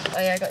 Oh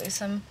yeah, I got you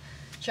some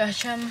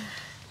Joachim.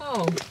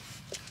 Oh.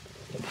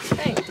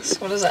 Thanks.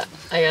 What is it?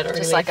 Oh, yeah,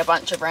 Just like a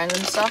bunch of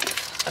random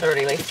stuff. I'd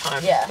already left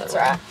home. Yeah, that's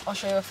right. I'll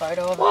show you a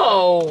photo of it.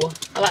 Whoa.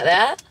 I like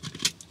that.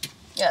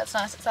 Yeah, it's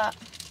nice. It's that.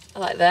 I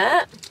like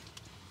that.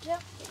 Yeah.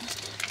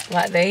 I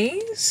like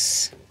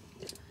these.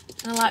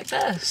 And I like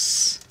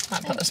this.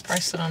 Might put this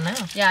bracelet on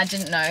now. Yeah, I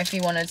didn't know if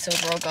you wanted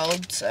silver or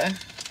gold, so.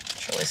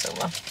 Surely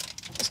silver.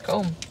 That's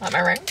cool. Like my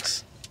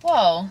rings.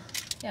 Whoa.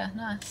 Yeah,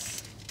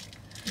 nice.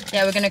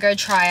 Yeah, we're gonna go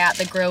try out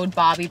the grilled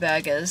Barbie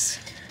burgers.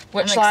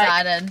 Which, I'm like,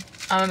 excited.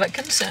 I'm a bit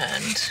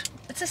concerned.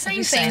 It's the Have same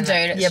you thing, seen dude.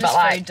 it? It's Yeah, just but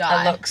like, food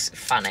dye. it looks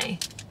funny.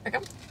 Okay.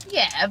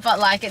 Yeah, but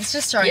like, it's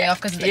just throwing you off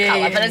because of the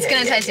colour, but it's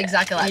gonna taste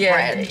exactly like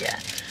bread. Yeah.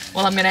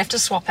 Well, I'm gonna have to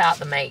swap out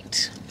the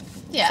meat.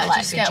 Yeah, for, like,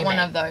 just get veggie one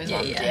meat. of those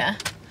ones, yeah.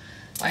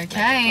 Like,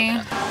 Okay.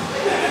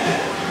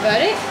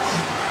 Verdict?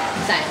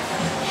 Same.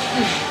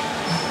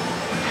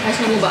 That's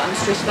normal, but I'm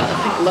stressed about the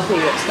pink lippy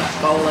that's got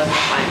gold over my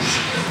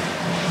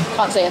face.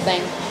 Can't see a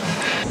thing.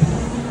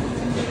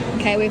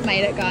 Okay, we've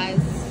made it, guys.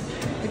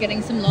 We're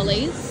getting some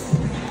lollies.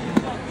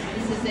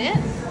 This is it.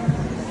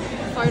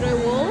 Photo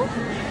wall.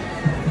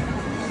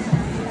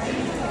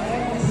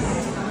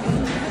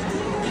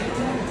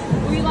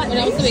 What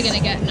else are we gonna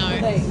get? No.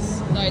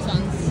 Those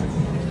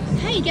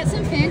ones. Hey, get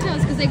some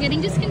Fantas because they're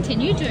getting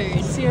discontinued,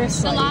 dude.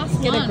 Seriously. The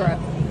last Get one. a grip.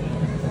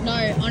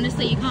 No,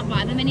 honestly, you can't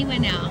buy them anywhere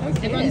now.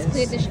 Everyone's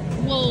cleared the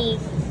well,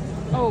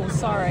 Oh,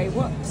 sorry.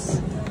 Whoops.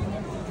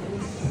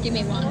 give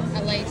me one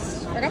at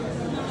least. Ready?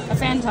 A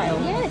fantail.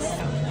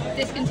 Yes.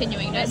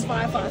 Discontinuing. That's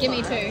 555. Give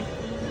me two.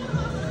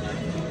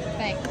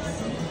 Thanks.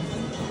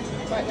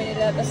 Right, we need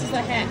a, this is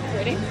the hat.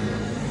 Ready?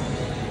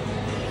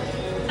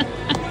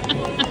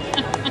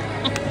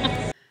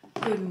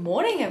 Good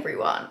morning,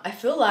 everyone. I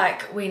feel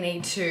like we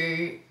need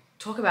to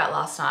talk about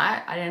last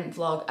night. I didn't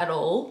vlog at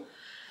all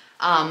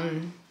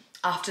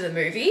after the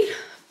movie,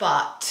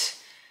 but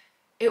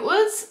it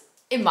was,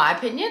 in my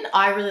opinion,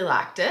 I really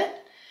liked it.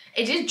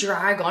 It did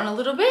drag on a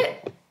little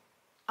bit,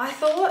 I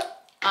thought.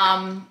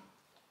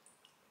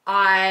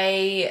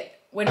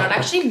 We're not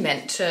actually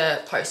meant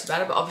to post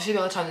about it, but obviously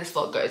by the time this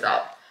vlog goes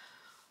up,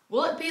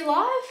 will it be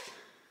live?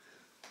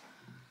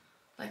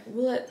 Like,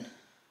 will it?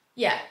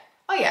 Yeah.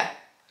 Oh, yeah.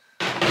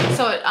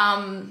 So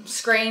it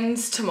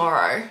screens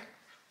tomorrow.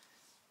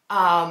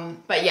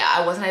 But yeah,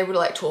 I wasn't able to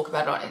like talk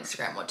about it on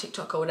Instagram or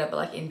TikTok or whatever,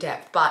 like in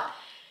depth. But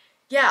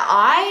yeah,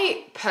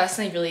 I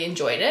personally really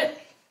enjoyed it.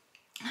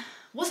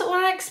 Was it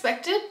what I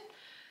expected?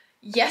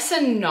 Yes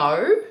and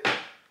no.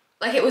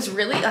 Like it was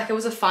really, like it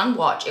was a fun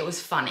watch. It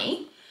was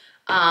funny.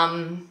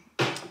 Oh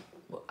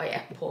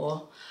yeah,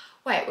 pore.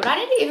 Wait, would I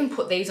need to even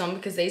put these on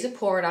because these are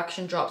pore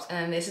reduction drops and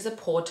then this is a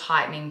pore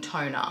tightening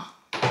toner.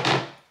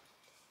 I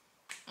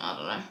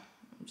don't know.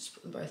 I'll just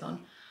put them both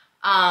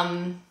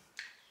on.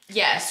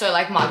 Yeah, so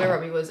like Margot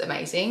Robbie was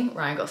amazing.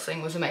 Ryan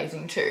Gosling was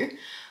amazing too.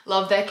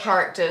 Love their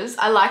characters.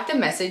 I like the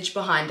message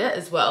behind it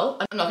as well.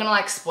 I'm not gonna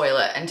like spoil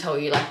it and tell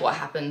you like what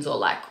happens or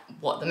like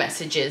what the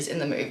message is in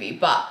the movie.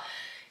 But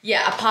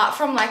yeah, apart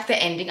from like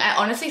the ending, I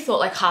honestly thought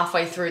like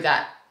halfway through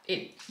that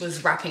it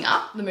was wrapping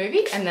up the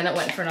movie and then it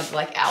went for another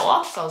like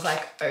hour. So I was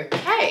like,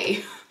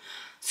 okay.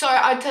 So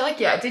I'd say like,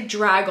 yeah, it did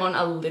drag on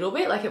a little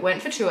bit. Like it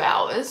went for 2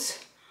 hours,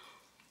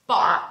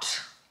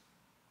 but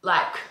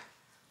like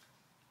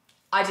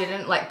I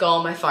didn't like go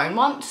on my phone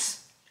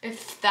once.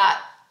 If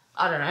that,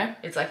 I don't know,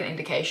 it's like an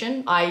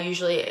indication. I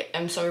usually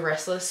am so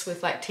restless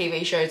with like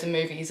TV shows and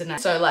movies and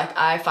that. So like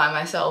I find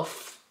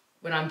myself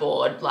when I'm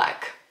bored,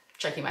 like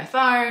checking my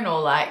phone or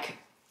like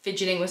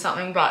fidgeting with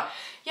something. But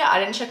yeah, I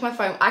didn't check my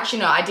phone. Actually,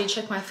 no, I did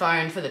check my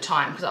phone for the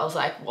time because I was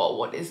like, well,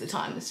 what is the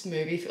time? This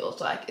movie feels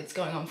like it's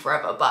going on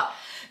forever. But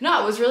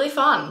no, it was really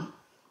fun.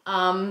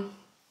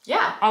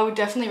 Yeah, I would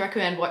definitely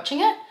recommend watching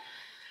it.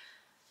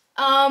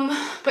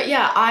 But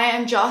yeah, I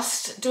am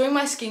just doing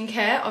my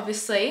skincare,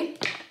 obviously,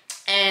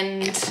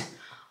 and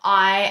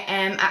I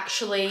am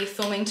actually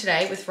filming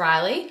today with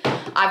Riley.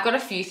 I've got a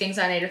few things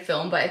I need to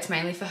film, but it's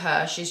mainly for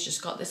her. She's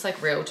just got this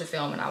like reel to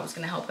film and I was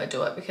gonna help her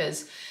do it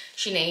because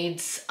she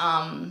needs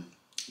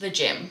the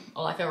gym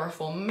or like a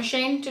reformer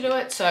machine to do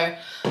it. So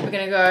we're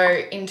gonna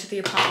go into the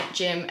apartment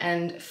gym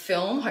and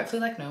film.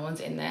 Hopefully like no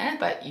one's in there,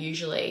 but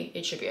usually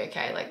it should be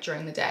okay. Like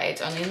during the day,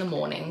 it's only in the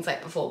mornings,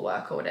 like before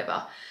work or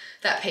whatever,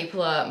 that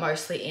people are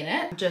mostly in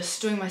it.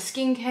 Just doing my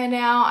skincare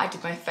now. I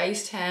did my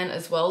face tan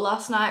as well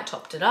last night,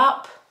 topped it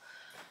up,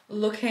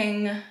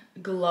 looking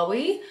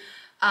glowy.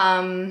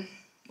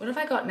 What have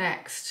I got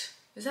next?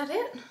 Is that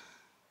it? I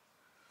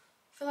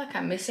feel like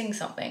I'm missing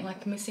something,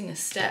 like missing a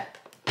step.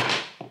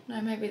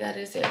 No, maybe that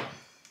is it.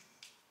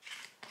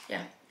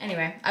 Yeah,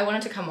 anyway, I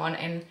wanted to come on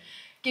and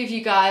give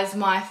you guys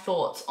my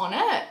thoughts on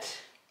it.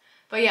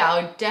 But yeah,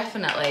 I would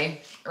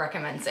definitely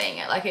recommend seeing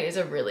it. Like it is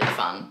a really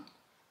fun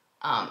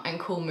and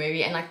cool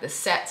movie, and like the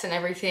sets and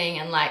everything,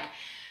 and like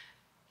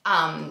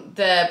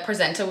the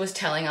presenter was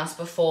telling us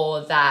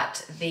before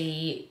that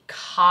the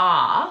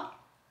car,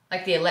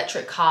 like the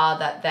electric car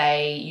that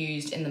they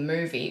used in the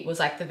movie was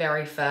like the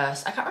very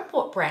first, I can't remember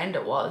what brand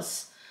it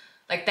was.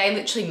 Like they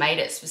literally made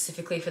it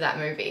specifically for that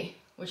movie,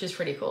 which is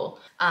pretty cool.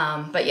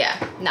 But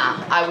yeah,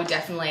 nah, I would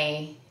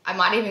definitely, I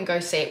might even go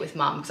see it with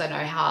mum because I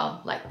know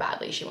how like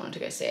badly she wanted to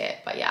go see it.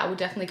 But yeah, I would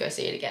definitely go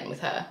see it again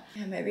with her.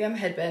 Yeah, maybe I'm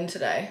headband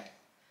today.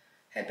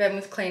 Headband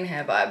with clean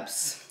hair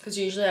vibes. Because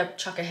usually I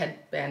chuck a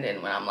headband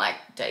in when I'm like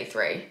day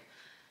 3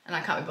 and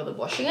I can't be bothered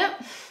washing it.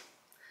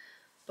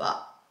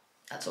 But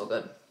that's all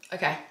good.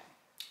 Okay,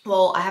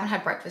 well, I haven't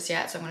had breakfast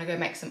yet, so I'm gonna go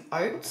make some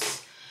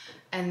oats.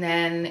 And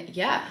then,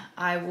 yeah,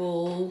 I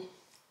will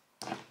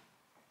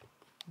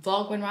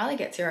vlog when Riley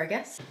gets here, I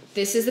guess.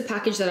 This is the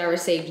package that I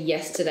received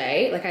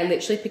yesterday. Like I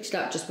literally picked it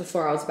up just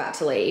before I was about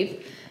to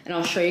leave. And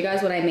I'll show you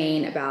guys what I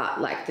mean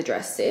about like the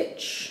dress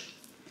stitch.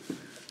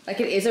 Like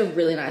it is a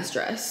really nice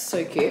dress,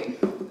 so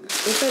cute.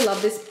 Also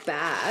love this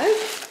bag.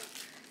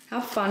 How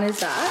fun is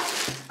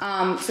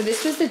that? So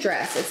this was the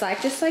dress. It's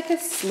like just like a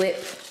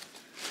slip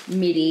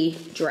midi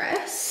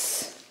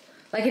dress.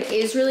 Like it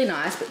is really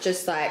nice, but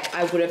just like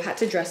I would have had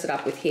to dress it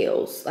up with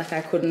heels. Like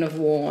I couldn't have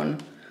worn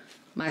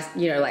my,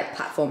 you know, like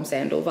platform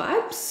sandal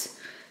vibes.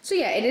 So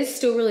yeah, it is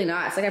still really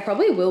nice. Like I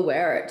probably will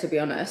wear it, to be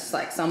honest,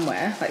 like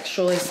somewhere. Like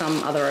surely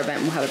some other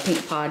event will have a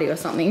pink party or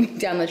something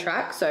down the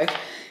track. So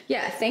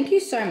yeah, thank you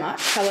so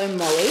much. Hello,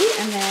 Molly.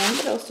 And then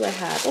what else do I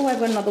have? Oh, I've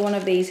got another one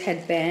of these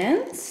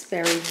headbands.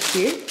 Very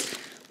cute.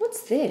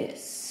 What's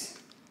this?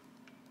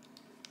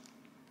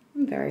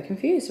 I'm very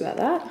confused about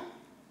that.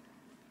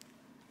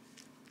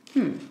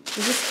 Is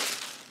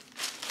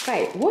this...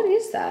 Wait, what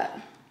is that?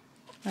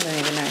 I don't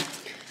even know.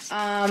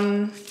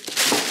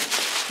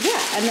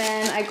 Yeah, and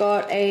then I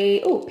got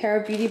a pair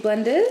of beauty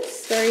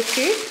blenders. Very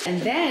cute.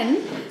 And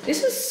then,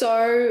 this was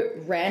so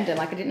random.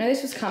 Like, I didn't know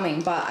this was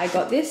coming, but I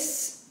got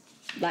this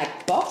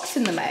like box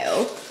in the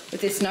mail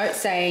with this note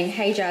saying,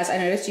 "Hey Jazz, I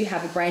noticed you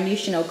have a brand new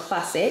Chanel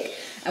classic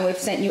and we've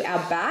sent you our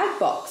bag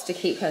box to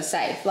keep her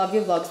safe. Love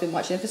your vlogs, been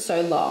watching it for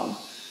so long.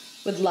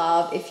 Would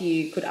love if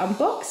you could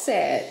unbox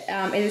it.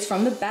 It is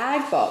from the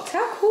bag box."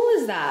 How cool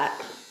is that?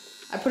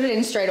 I put it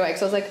in straight away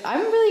because I was like, I'm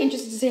really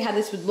interested to see how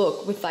this would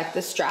look with like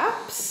the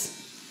straps.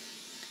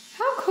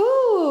 How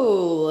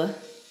cool.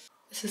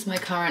 This is my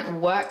current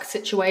work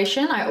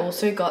situation. I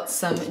also got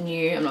some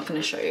new, I'm not going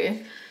to show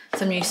you,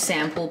 some new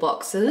sample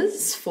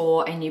boxes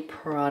for a new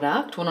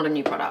product. Well, not a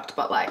new product,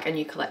 but like a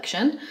new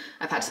collection.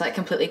 I've had to like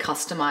completely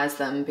customize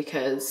them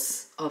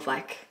because of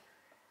like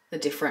the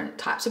different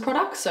types of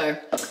products. So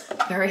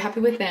very happy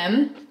with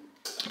them.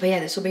 But yeah,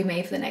 this will be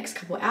me for the next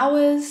couple of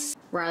hours.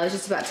 Riley's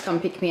just about to come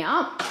pick me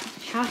up.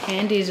 How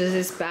handy does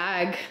this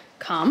bag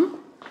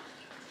come?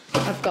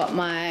 I've got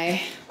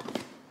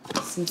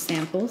some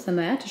samples in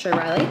there to show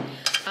Riley.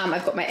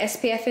 I've got my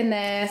SPF in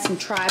there, some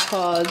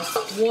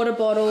tripods, water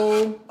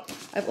bottle.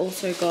 I've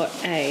also got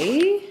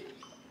a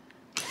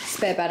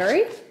spare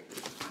battery.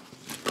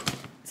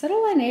 Is that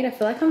all I need? I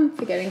feel like I'm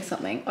forgetting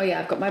something. Oh yeah,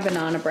 I've got my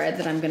banana bread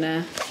that I'm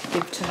gonna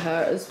give to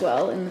her as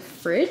well in the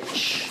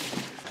fridge.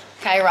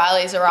 Okay,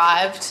 Riley's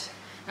arrived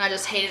and I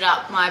just heated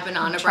up my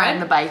banana bread.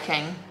 And the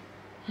baking.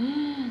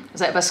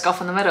 Is that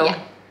biscoff in the middle?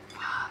 Yeah.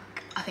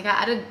 Fuck. I think I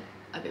added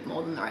a bit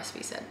more than the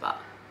recipe said, but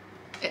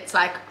it's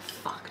like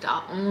fucked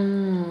up.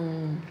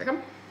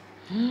 Reckon?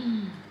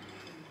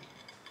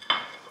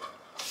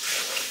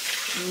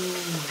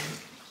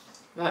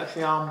 That's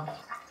yum.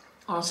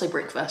 Honestly,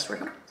 breakfast,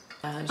 reckon.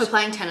 We're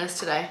playing tennis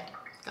today,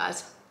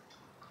 guys.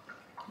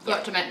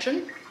 Forgot to mention.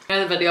 You know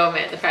the video of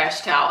me at the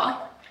first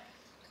tower?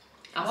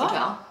 Eiffel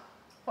Tower?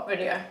 What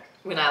video?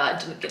 When I like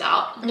didn't get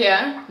out.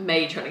 Yeah.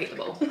 Me trying to get the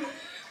ball.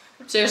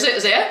 Seriously, it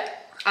was there.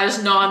 I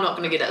just know I'm not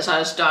gonna get it, so I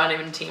just don't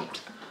even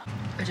attempt.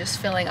 We're just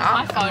filling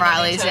up and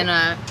Riley's in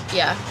a,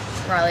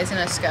 Riley's in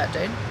a skirt,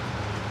 dude.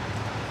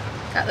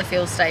 At the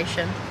fuel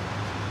station.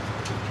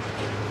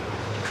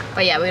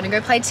 But yeah, we're gonna go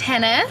play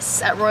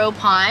tennis at Royal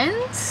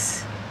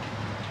Pines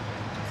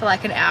for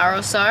like an hour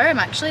or so. I'm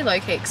actually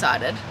low-key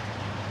excited.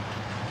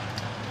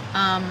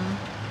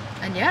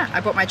 And yeah, I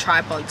brought my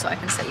tripod so I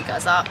can set you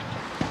guys up.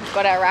 We've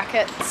got our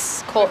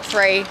rackets, court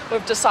 3.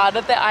 We've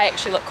decided that I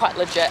actually look quite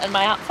legit in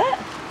my outfit.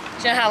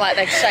 Do you know how like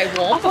they stay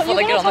warm before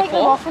they get on the court?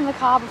 Them off in the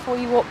car before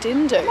you walked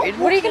in, dude.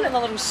 What are you getting in the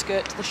little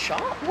skirt to the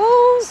shop?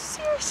 Well,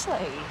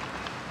 Seriously?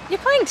 you're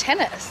playing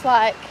tennis,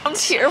 like. I'm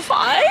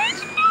terrified.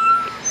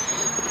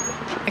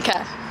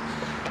 Okay.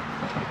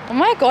 Oh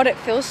my god, it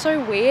feels so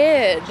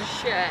weird.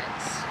 Shit.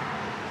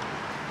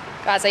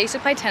 Guys, I used to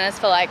play tennis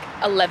for like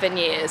 11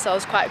 years, so I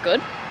was quite good.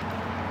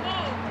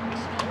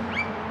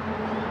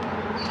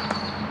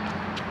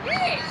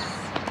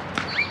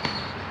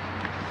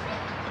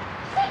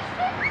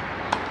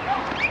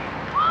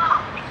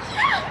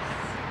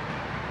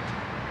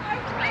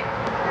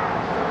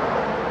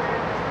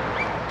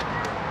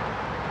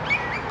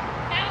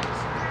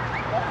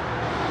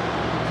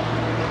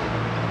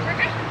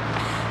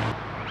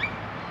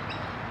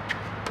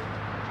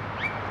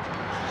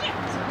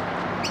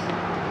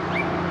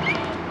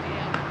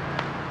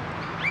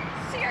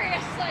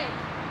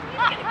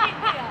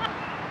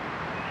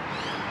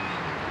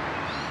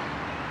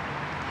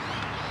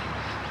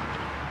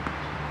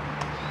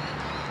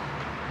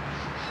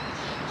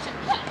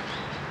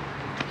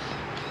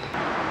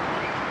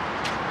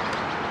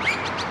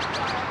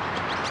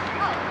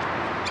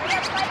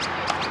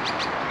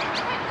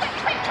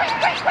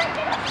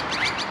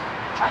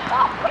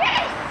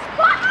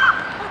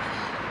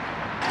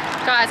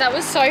 Guys, that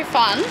was so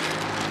fun.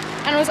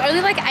 And it was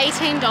only like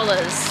 $18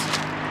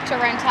 to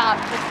rent out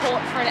the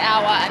court for an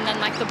hour and then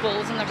like the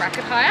balls and the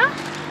racket hire.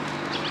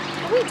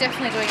 Are we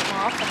definitely doing it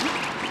more often?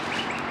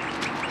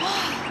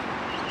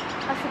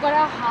 I forgot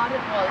how hard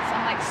it was.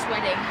 I'm like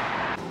sweating.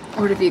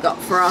 What have you got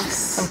for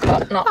us? I've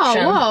got an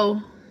option. Oh,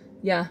 whoa.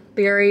 Yeah,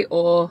 berry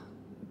or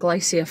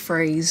glacier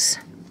freeze.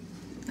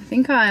 I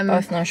think I'm...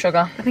 Both no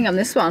sugar. I think I'm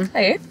this one.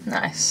 Are you?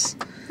 Nice.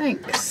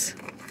 Thanks.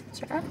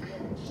 That's alright.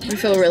 I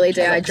feel really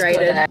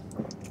dehydrated.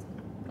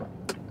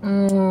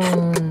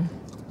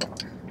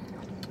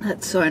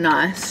 That's so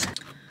nice.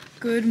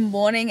 Good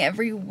morning,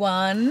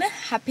 everyone.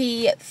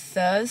 Happy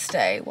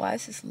Thursday. Why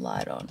is this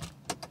light on?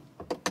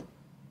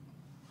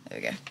 There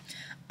we go.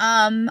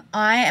 I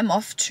am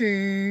off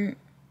to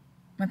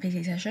my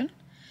PT session.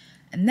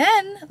 And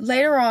then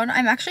later on,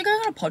 I'm actually going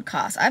on a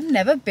podcast. I've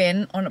never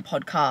been on a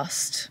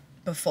podcast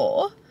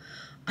before.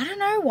 I don't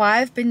know why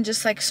I've been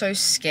just like so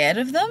scared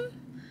of them.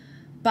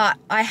 But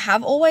I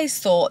have always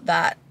thought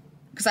that,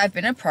 because I've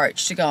been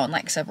approached to go on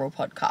like several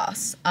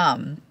podcasts,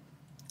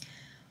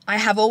 I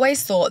have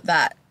always thought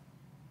that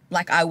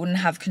like I wouldn't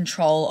have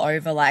control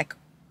over like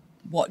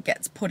what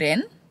gets put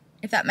in,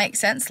 if that makes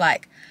sense.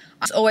 Like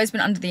I've always been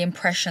under the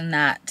impression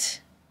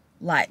that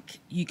like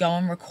you go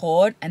and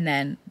record and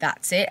then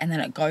that's it, and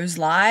then it goes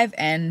live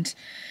and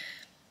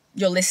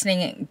you're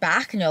listening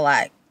back and you're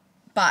like,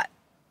 but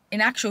in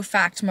actual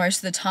fact, most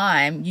of the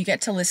time you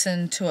get to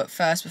listen to it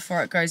first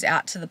before it goes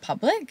out to the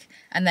public.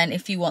 And then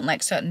if you want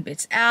like certain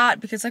bits out,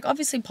 because like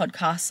obviously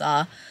podcasts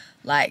are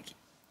like,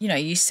 you know,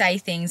 you say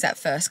things that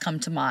first come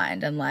to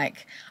mind, and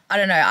like, I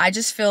don't know, I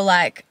just feel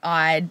like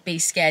I'd be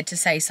scared to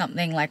say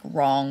something like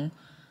wrong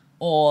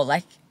or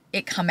like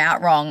it come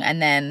out wrong,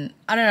 and then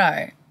I don't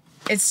know.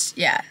 It's,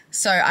 yeah.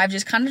 So I've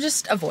just kind of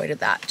just avoided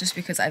that just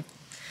because I've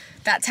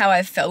that's how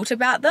I've felt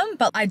about them.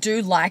 But I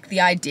do like the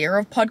idea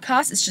of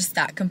podcasts. It's just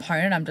that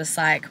component. I'm just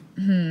like,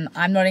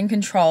 I'm not in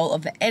control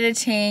of the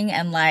editing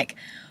and like,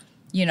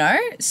 you know,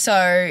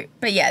 so,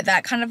 but yeah,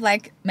 that kind of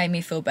like made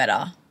me feel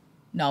better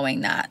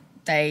knowing that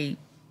they,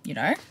 you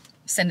know,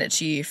 send it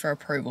to you for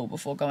approval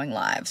before going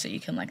live so you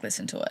can like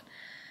listen to it.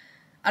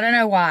 I don't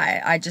know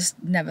why. I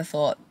just never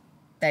thought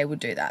they would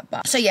do that.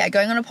 But so yeah,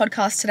 going on a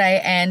podcast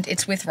today, and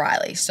it's with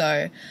Riley.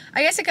 So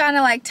I guess it kind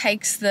of like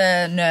takes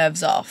the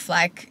nerves off.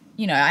 Like,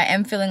 you know, I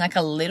am feeling like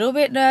a little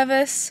bit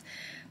nervous,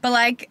 but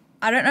like,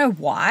 I don't know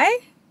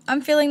why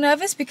I'm feeling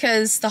nervous,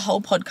 because the whole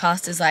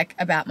podcast is like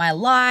about my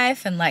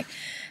life and like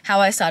how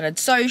I started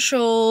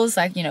socials,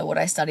 like, you know, what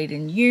I studied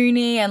in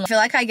uni. And I feel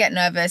like I get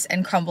nervous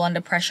and crumble under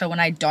pressure when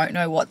I don't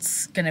know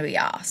what's going to be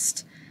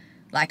asked.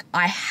 Like,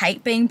 I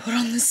hate being put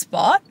on the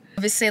spot.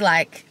 Obviously,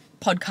 like,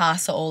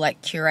 podcasts are all like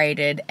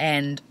curated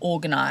and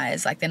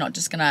organized. Like, they're not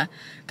just gonna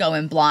go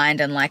in blind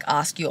and like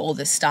ask you all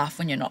this stuff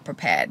when you're not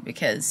prepared,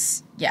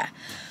 because yeah.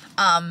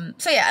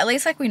 So yeah, at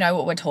least like we know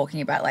what we're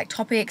talking about, like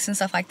topics and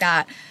stuff like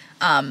that.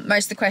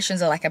 Most of the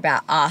questions are like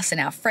about us and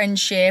our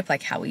friendship,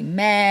 like how we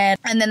met.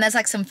 And then there's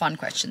like some fun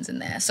questions in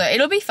there. So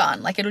it'll be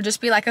fun. Like, it'll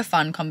just be like a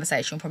fun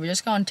conversation. We'll probably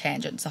just go on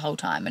tangents the whole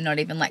time and not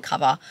even like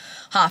cover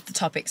half the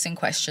topics and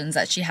questions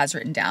that she has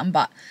written down.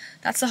 But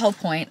that's the whole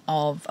point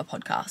of a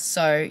podcast.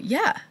 So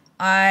yeah.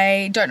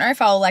 I don't know if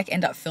I'll like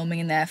end up filming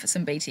in there for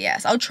some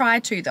BTS. I'll try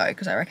to though,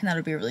 because I reckon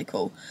that'll be really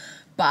cool.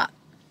 But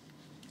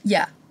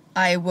yeah,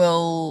 I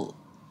will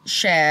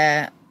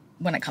share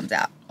when it comes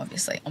out,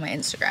 obviously, on my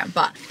Instagram.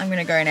 But I'm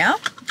gonna go now,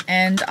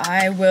 and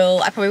I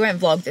probably won't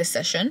vlog this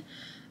session,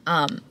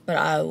 but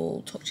I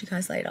will talk to you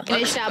guys later.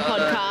 Finished our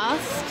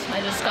podcast.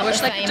 I just got the famous. I wish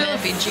they could do a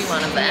veggie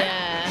one of that.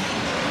 Yeah.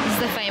 This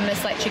is the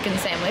famous like chicken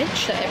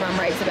sandwich that everyone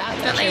raves about.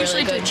 Don't they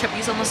usually do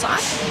chippies on the side?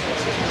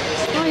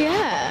 Oh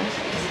yeah.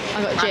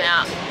 I got chip.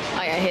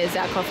 Oh yeah, here's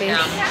our coffee. Yeah.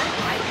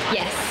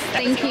 Yes.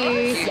 Thank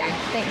you. Yeah.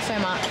 Thanks so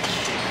much.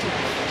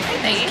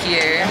 Thank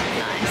you.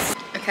 Nice.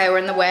 Okay, we're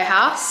in the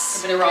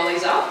warehouse. I'm gonna roll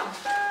these up.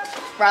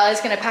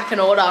 Riley's gonna pack an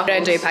order. We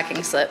don't do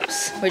packing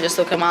slips. We just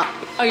look them up.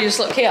 Oh, you just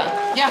look here?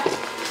 Yeah.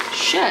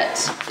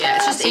 Shit. Yeah,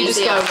 it's just easier. You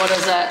just go, what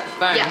is it?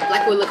 Boom. Yeah,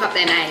 like we'll look up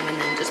their name and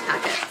then just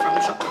pack it from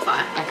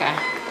Shopify. Okay.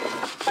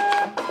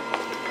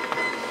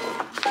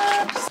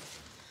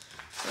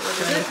 So what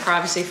is it?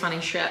 Privacy funny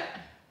shit.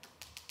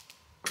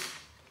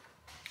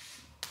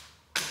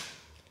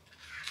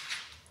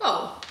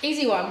 Oh,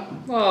 easy one.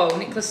 Whoa,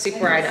 necklace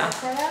separator.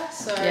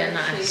 So yeah,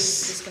 nice.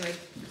 She's just gonna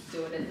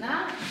do it in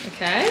that.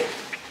 Okay.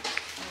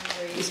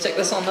 You stick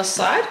this on this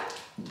side?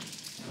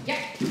 Yeah.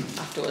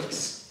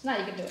 Afterwards. No,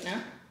 you can do it now.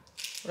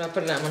 Would I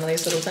put it in one of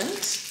these little things?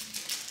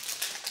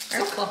 It's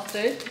a cloth,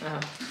 dude. Oh.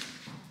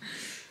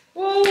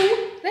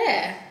 Whoa.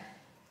 There.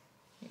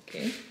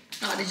 Okay.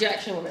 Oh, did you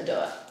actually want to do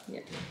it?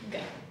 Yeah.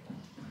 Okay.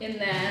 In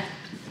there.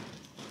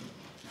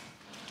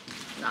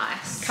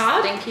 Nice.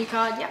 Card? Thank you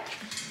card, yep.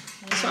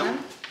 This one?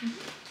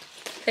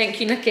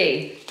 Thank you,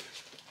 Nikki.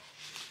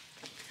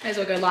 May as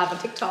well go live on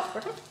TikTok,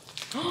 right?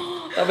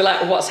 They'll be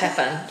like, what's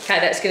happened? Okay,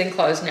 that's getting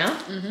closed now.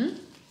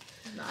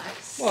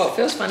 Nice. Well, it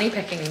feels funny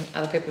packing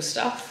other people's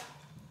stuff.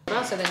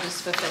 So then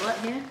just fulfill it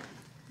here.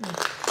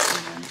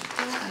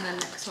 And then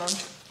next one.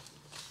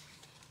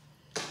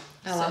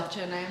 Ella.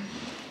 Search her name.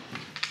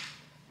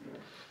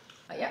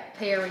 Oh, yeah,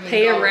 Pia ring.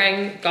 Pia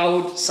ring,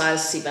 gold,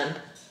 size 7.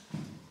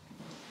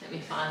 Let me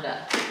find it.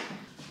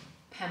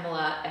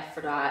 Pamela,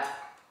 Aphrodite,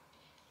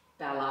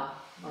 Bella,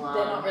 Milan.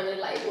 They're not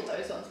really labelled,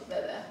 those ones, but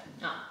they're there.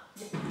 No.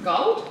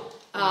 Gold?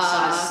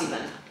 Size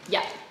 7.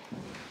 Yeah.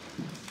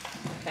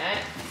 Okay.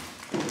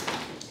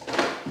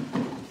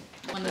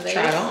 One of these.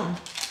 Try it on.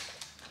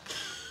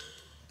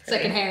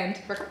 Second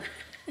hand.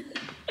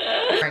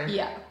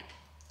 Yeah.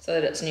 So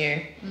that it's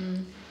new.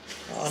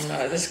 Oh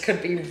no, this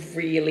could be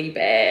really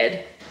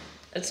bad.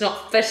 It's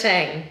not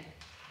fitting.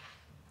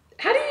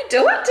 How do you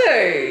do it,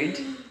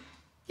 dude?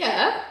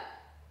 Yeah.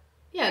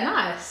 Yeah,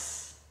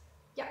 nice.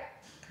 Yeah.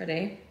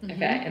 Pretty.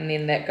 Okay, and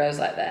then that goes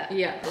like that.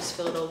 Yeah, just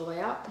fill it all the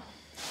way up.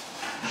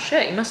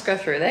 Shit, you must go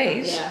through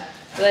these. Yeah.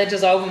 Do they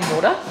dissolve in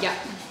water? Yeah.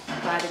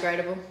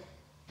 Biodegradable.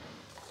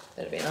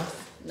 That'd be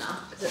enough. Nah,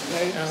 because it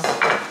moves.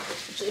 Oh.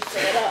 Literally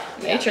fill it up.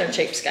 Yeah. You're trying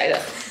to cheapskate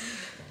it.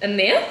 In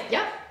there?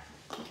 Yeah.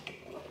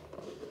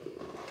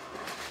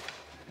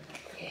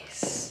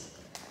 Yes.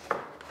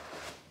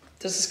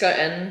 Does this go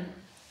in?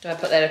 Do I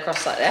put that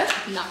across like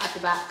that? No, at the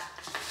back.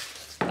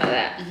 Like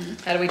that?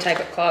 How do we tape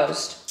it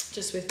closed?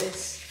 Just with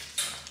this.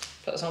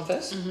 Put this on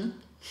first?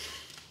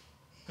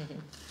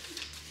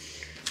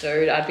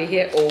 Dude, I'd be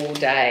here all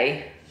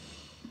day.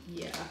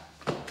 Yeah.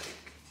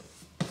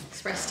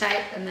 Express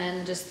tape and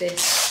then just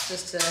this,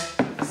 just to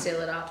seal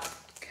it up.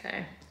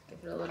 Okay. Give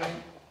it a little.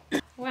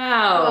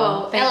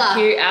 Wow. Oh, Thank Ella.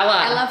 you,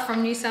 Ella. Ella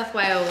from New South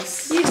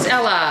Wales. Yes,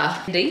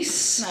 Ella.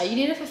 These? No, you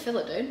need to fulfill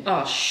it, dude.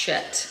 Oh,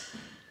 shit.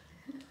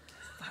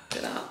 Fucked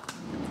it up.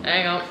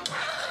 Hang on.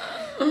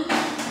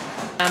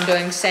 I'm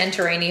doing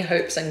Santorini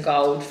hoops in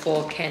gold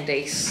for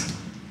Candice.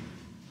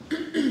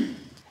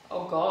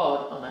 Oh,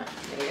 God. Oh, no.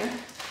 There we go.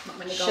 Not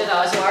Many Shit, gold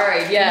I was ones.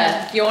 worried.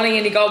 Yeah. If you're wanting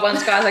any gold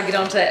ones, guys, I get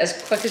onto that as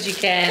quick as you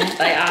can.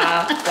 They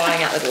are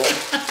flying out the door.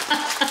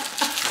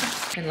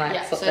 And like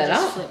Yeah, flip so that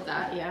just up. flip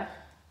that, yeah.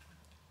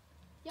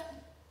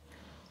 Yep.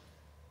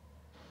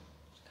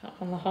 Cut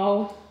on the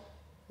hole.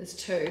 There's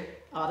two.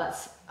 Oh,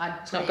 that's, I'd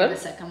not put it in good? the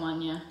second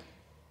one, yeah.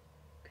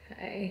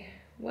 Okay.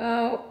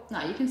 Well,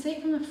 No, you can see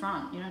it from the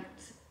front. You don't.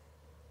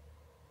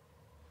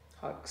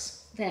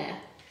 hoax. There.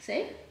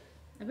 See?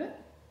 A bit.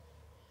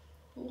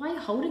 Why are you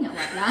holding it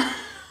like that?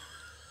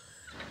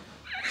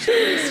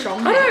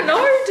 Strong. I don't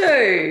know,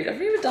 dude. I've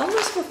never done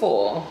this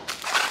before.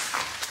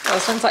 Oh,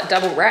 this one's like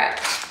double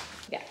wrapped.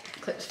 Yeah.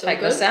 Clips still Take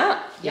good. this out.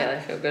 Yeah. Yeah,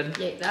 they feel good.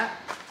 Yank that.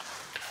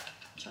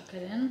 Chuck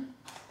it in.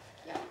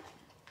 Yeah.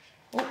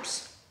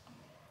 Oops.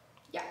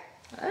 Yeah.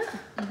 Ah.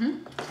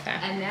 Okay.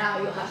 And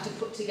now you'll have to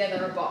put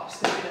together a box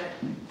because we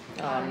don't.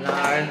 Oh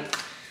no.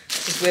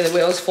 This is where the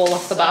wheels fall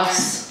off the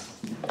bus.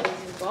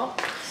 Here's your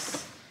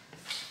box.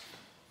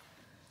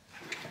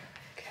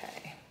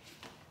 Okay.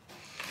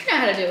 You know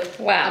how to do it.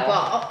 Wow. A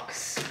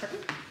box.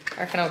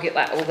 I reckon I'll get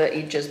like all the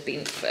edges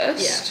bent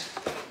first.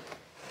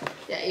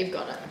 Yeah, you've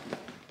got it.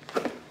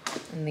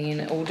 And then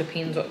it all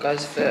depends what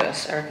goes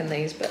first. I reckon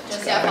these bits.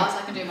 Just see how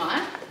fast I can do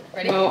mine.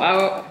 Ready? Well,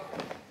 I'll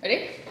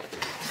Ready?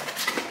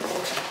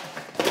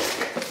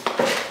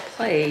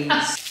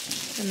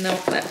 please. And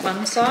that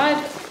one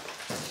side.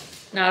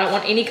 No, I don't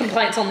want any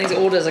complaints on these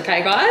orders,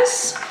 okay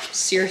guys?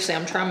 Seriously,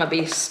 I'm trying my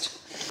best.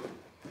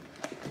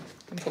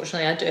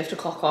 Unfortunately, I do have to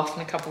clock off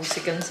in a couple of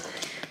seconds.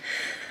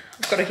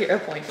 I've got a hair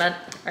appointment.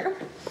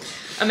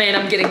 I mean,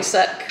 I'm getting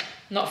sick,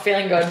 not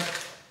feeling good.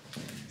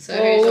 So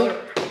who's Oh.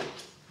 order?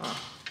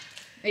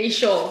 Are you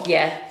sure?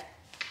 Yeah.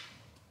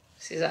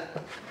 See that?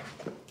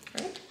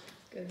 Right.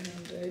 Good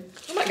man, dude.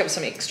 I might give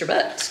some extra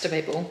bits to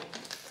people.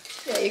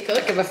 Yeah, you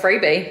could. Give a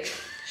freebie.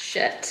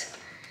 Shit.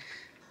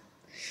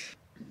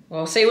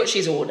 Well, I'll see what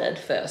she's ordered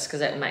first, because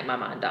that will make my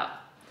mind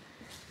up.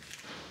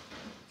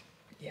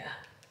 Yeah.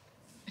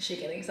 Is she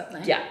getting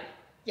something? Yeah.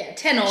 Yeah,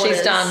 10 orders.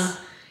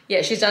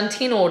 She's done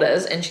 10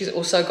 orders, and she's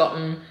also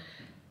gotten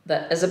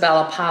the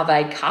Isabella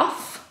Pave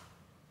cuff,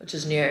 which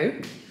is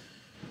new.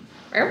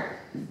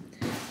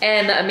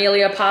 And the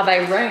Amelia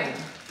Pave ring.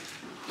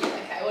 Yeah,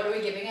 okay, what are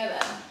we giving her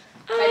then?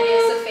 Maybe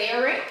a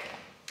Sophia ring?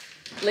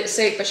 Let's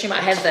see, but she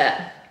might have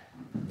that.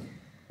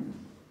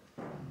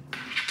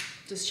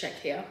 Just check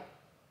here.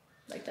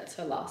 Like, that's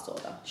her last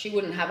order. She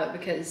wouldn't have it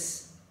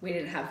because we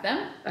didn't have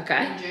them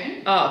Okay. in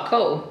June. Oh,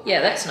 cool.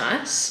 Yeah, that's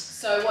nice.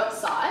 So what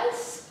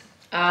size?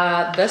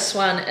 This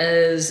one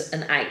is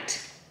an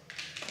 8.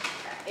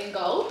 In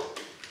gold?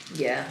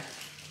 Yeah.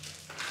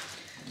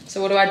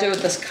 So what do I do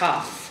with this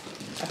cuff?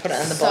 I put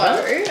it in the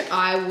bottom. So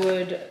I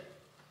would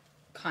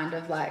kind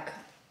of like,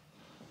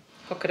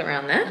 Hook it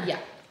around there. yeah.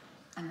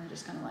 And I'm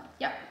just gonna like,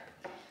 yep.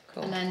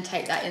 Cool. And then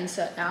take that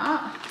insert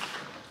out.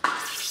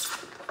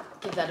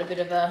 Give that a bit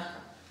of a,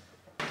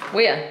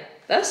 Where?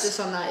 This? just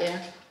on that,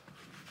 yeah.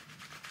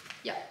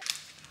 Yeah.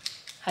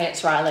 Hey,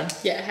 it's Riley.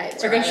 Yeah, hey,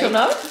 it's Reckon Riley. she'll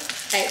know?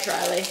 Hey, it's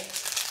Riley.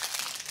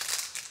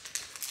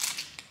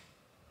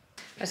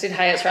 I said,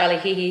 hey, it's Riley.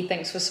 Hee hee.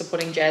 Thanks for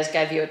supporting Jazz.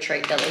 Gave you a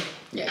treat, Lily.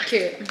 Yeah,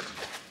 cute.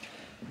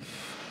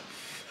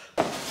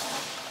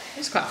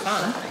 It's quite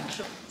fun.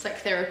 It's like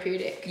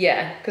therapeutic.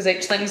 Yeah, because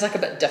each thing's like a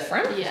bit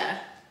different. Yeah.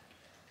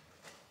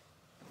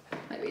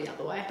 Maybe the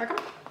other way. I reckon.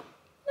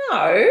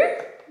 No.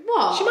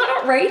 What? She might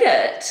not read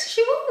it.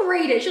 She won't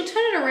read it. She'll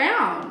turn it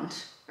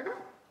around. I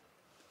reckon.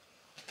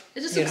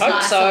 It just You'd looks hope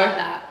nicer so. like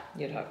that.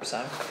 You'd hope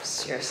so.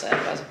 Seriously,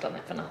 otherwise I've done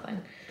that for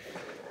nothing.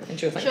 And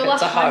she'll think She'll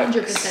it's a hoax.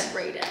 100%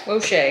 read it. Will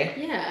she?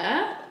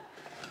 Yeah.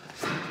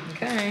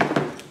 Okay.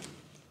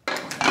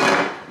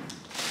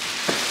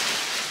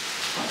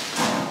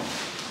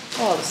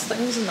 Oh, this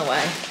thing's in the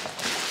way.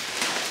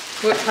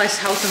 Workplace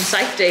health and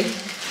safety.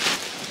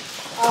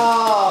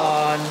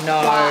 Oh. Oh no.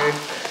 Wow.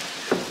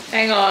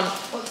 Hang on.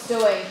 What's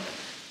doing?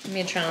 Give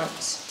me a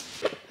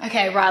chance.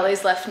 Okay,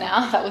 Riley's left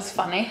now. That was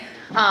funny.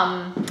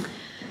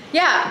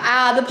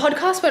 Yeah, the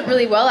podcast went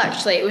really well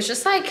actually. It was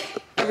just like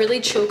a really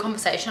chill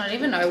conversation. I don't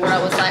even know what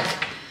I was like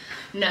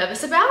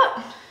nervous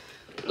about.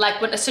 Like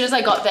when as soon as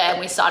I got there and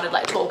we started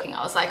like talking,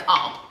 I was like,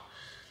 oh,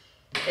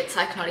 it's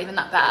like not even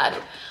that bad.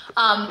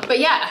 But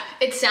yeah,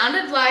 it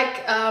sounded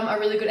like a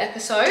really good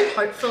episode,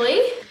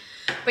 hopefully.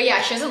 But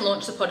yeah, she hasn't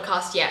launched the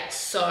podcast yet.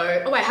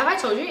 So, oh wait, have I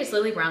told you? It's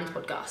Lily Brown's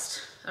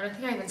podcast. I don't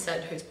think I even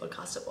said whose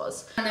podcast it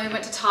was. And then we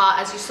went to Tart,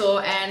 as you saw,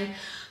 and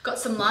got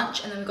some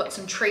lunch, and then we got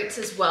some treats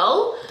as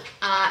well.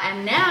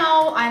 And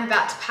now I'm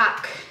about to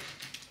pack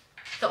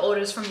the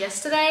orders from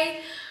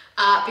yesterday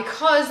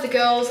because the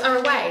girls are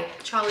away.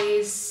 Charlie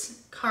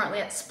is currently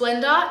at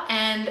Splendor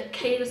and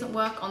Katie doesn't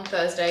work on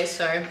Thursday,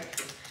 so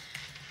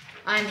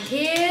I'm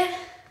here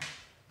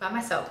by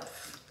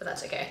myself, but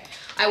that's okay.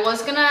 I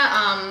was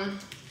gonna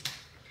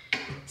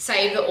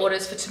save the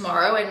orders for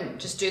tomorrow and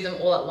just do them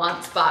all at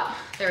once, but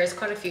there is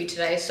quite a few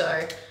today, so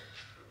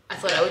I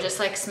thought I would just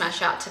like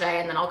smash out today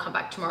and then I'll come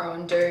back tomorrow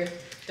and do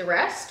the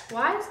rest.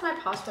 Why is my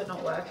password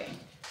not working?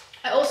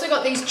 I also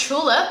got these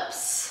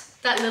tulips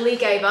that Lily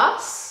gave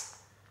us.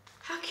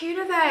 How cute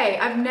are they?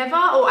 I've never,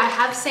 or I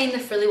have seen the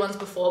frilly ones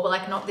before, but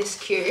like not this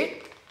cute.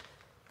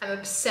 I'm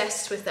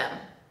obsessed with them.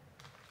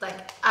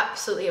 Like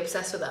absolutely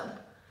obsessed with them.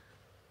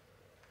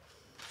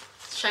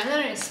 Shame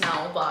they don't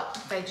smell,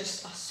 but they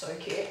just are so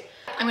cute.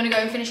 I'm gonna go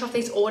and finish off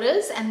these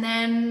orders and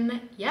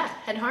then, yeah,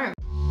 head home.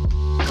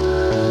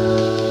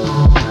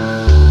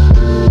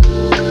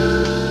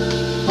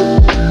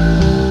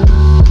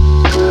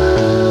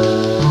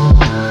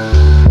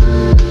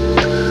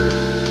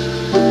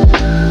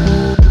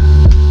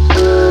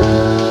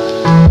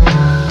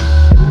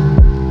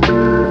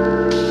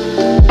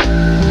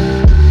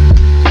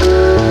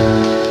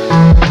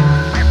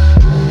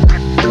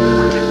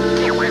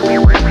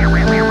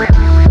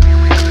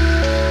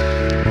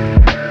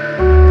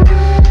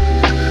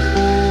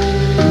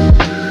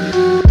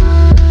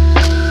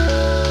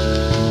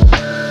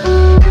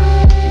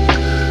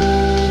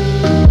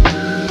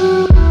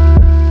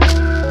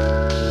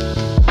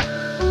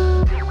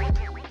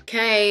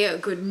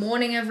 Good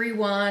morning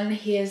everyone.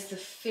 Here's the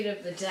fit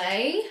of the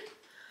day.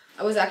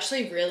 I was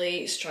actually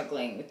really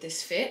struggling with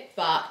this fit,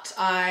 but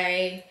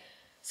I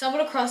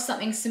stumbled across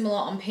something similar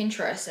on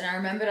Pinterest and I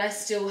remembered I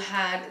still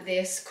had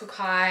this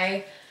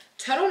Kukai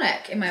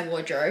turtleneck in my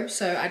wardrobe,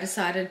 so I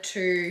decided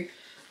to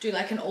do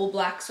like an all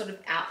black sort of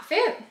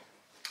outfit.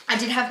 I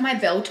did have my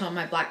belt on,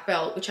 my black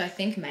belt, which I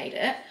think made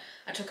it.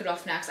 I took it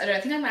off now because I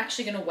don't think I'm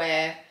actually gonna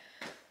wear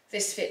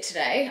this fit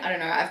today. I don't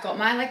know, I've got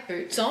my like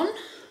boots on.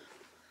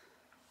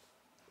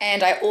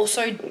 And I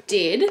also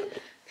did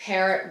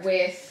pair it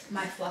with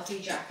my fluffy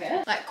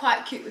jacket. Like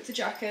quite cute with the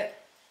jacket,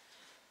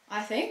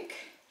 I think.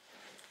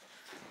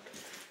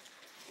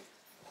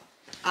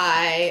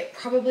 I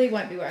probably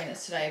won't be wearing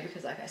this today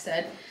because like I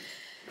said,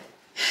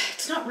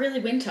 it's not really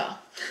winter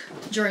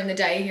during the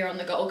day here on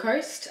the Gold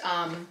Coast.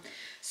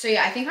 So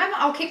yeah, I think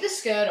I'll keep the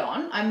skirt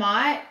on. I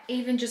might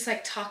even just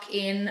like tuck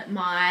in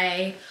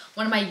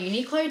one of my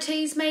Uniqlo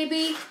tees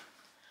maybe.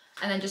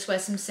 And then just wear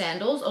some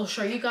sandals. I'll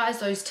show you guys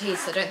those tees.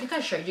 So I don't think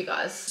I showed you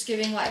guys. Just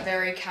giving like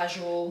very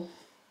casual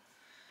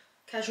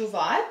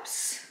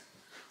vibes.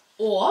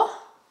 Or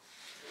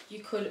you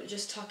could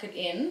just tuck it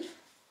in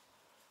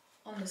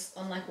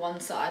on like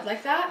one side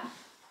like that.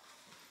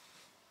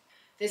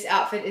 This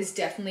outfit is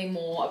definitely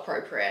more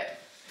appropriate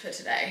for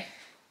today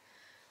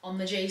on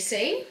the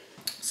GC.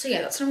 So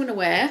yeah, that's what I'm gonna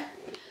wear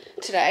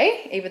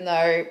today, even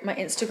though my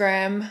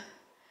Instagram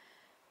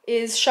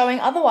is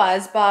showing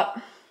otherwise,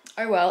 but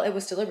oh well, it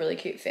was still a really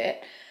cute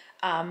fit.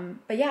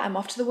 But yeah, I'm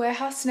off to the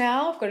warehouse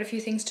now. I've got a few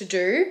things to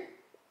do.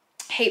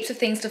 Heaps of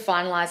things to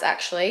finalize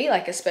actually,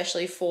 like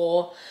especially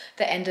for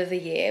the end of the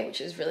year, which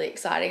is really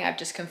exciting. I've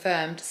just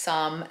confirmed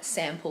some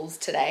samples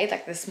today,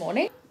 like this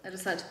morning. I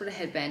decided to put a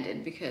headband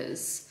in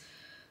because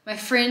my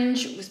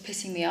fringe was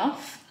pissing me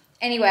off.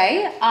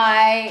 Anyway,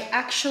 I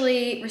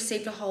actually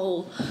received a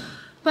whole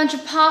bunch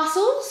of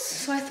parcels,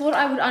 so I thought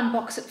I would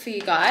unbox it for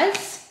you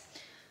guys.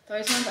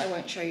 Those ones I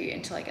won't show you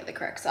until I get the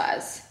correct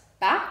size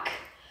back,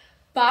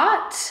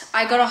 but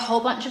I got a whole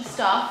bunch of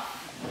stuff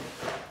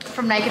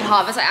from Naked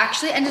Harvest. I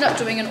actually ended up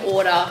doing an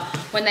order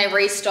when they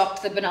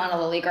restocked the banana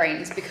lily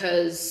greens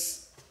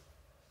because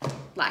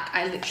like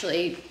I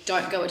literally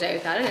don't go a day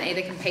without it, and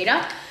either can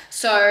Peter.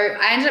 So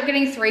I ended up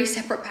getting 3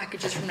 separate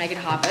packages from Naked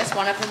Harvest.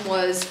 One of them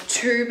was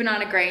 2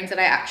 banana greens that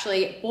I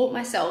actually bought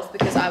myself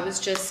because I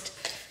was just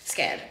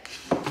scared.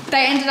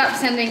 They ended up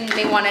sending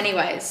me one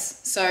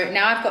anyways. So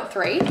now I've got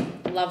 3,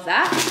 love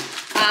that.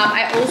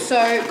 I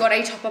also got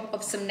a top up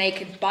of some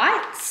Naked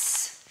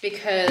Bites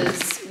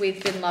because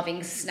we've been loving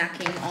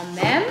snacking on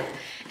them.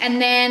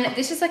 And then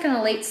this is like an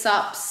Elite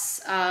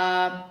Sups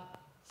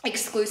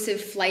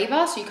exclusive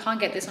flavor. So you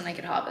can't get this on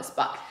Naked Harvest,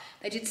 but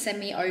they did send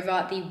me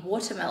over the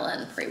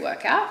watermelon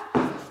pre-workout,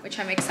 which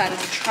I'm excited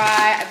to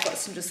try. I've got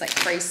some just like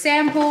free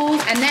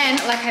samples. And then,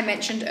 like I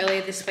mentioned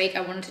earlier this week,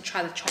 I wanted to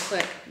try the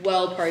chocolate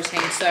well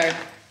protein. So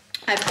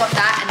I've got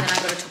that, and then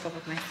I've got a top up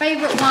of my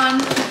favorite one.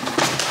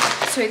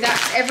 So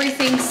that's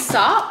everything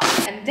sup.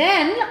 And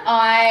then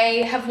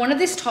I have wanted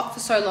this top for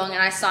so long,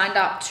 and I signed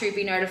up to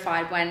be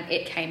notified when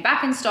it came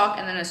back in stock.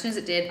 And then as soon as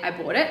it did, I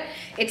bought it.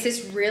 It's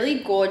this really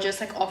gorgeous,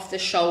 like off the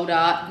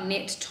shoulder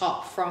knit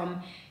top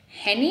from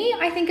Henny,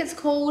 I think it's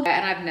called.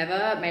 And I've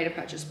never made a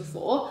purchase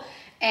before.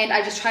 And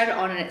I just tried it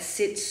on and it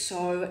sits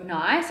so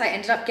nice. I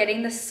ended up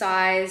getting the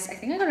size, I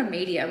think I got a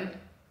medium.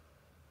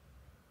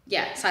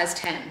 Yeah, size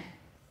 10.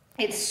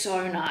 It's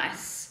so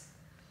nice.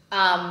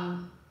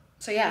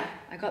 So yeah,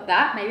 I got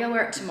that. Maybe I'll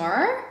wear it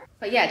tomorrow.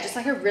 But yeah, just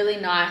like a really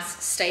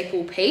nice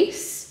staple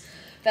piece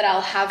that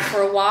I'll have for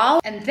a while.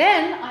 And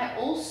then I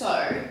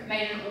also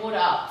made an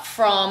order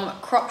from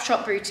Crop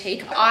Shop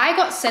Boutique. I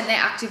got sent their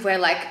activewear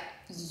like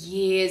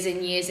years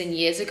and years and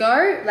years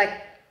ago. Like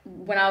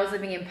when I was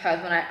living in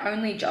Perth, when I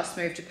only just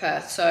moved to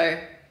Perth. So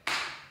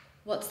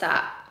what's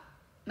that?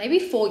 Maybe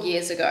 4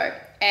 years ago.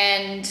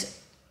 And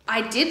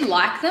I did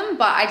like them,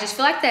 but I just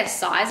feel like their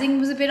sizing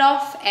was a bit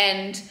off.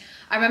 And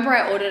I remember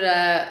I ordered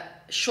a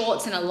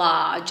shorts in a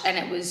large and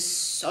it was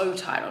so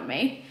tight on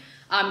me.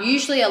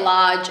 Usually a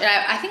large, and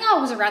I think I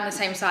was around the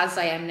same size as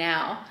I am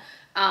now.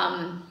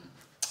 And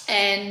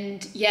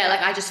And yeah,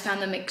 like I just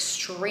found them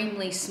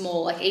extremely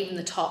small, like even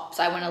the tops.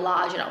 I went a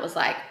large and I was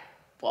like,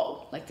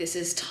 whoa, like this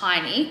is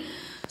tiny.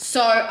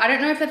 So I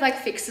don't know if they've like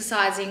fixed the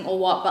sizing or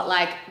what, but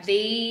like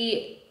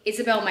the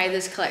Isabel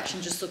Mather's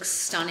collection just looks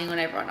stunning on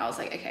everyone. I was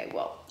like, okay,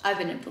 well, I've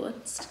been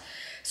influenced.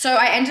 So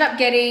I ended up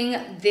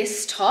getting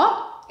this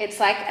top. It's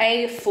like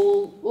a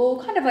full,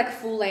 well, kind of like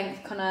full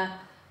length kind of,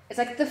 it's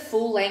like the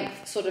full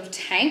length sort of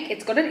tank.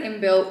 It's got an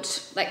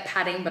inbuilt like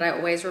padding, but I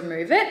always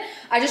remove it.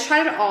 I just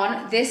tried it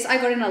on. This I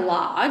got in a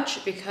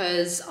large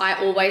because I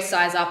always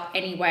size up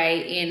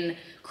anyway in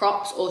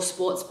crops or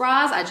sports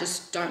bras. I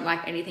just don't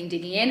like anything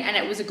digging in, and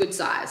it was a good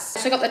size.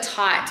 So I got the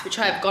tights, which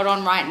I've got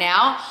on right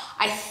now.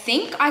 I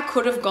think I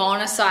could have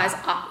gone a size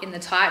up in the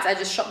tights. I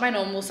just shot my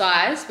normal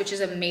size, which is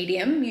a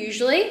medium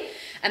usually,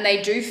 and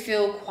they do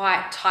feel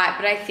quite tight,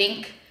 but I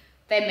think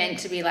they're meant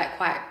to be like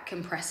quite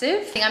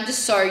compressive. I think I'm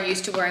just so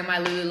used to wearing my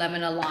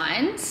Lululemon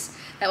Aligns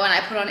that when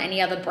I put on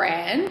any other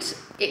brand,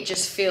 it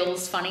just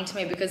feels funny to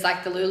me because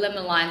like the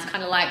Lululemon Aligns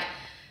kind of like,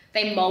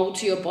 they mold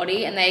to your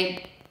body and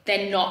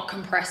they're not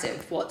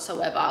compressive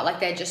whatsoever. Like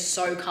they're just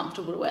so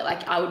comfortable to wear.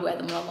 Like I would wear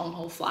them on a long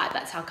haul flight.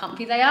 That's how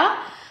comfy they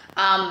are.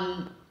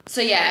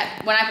 So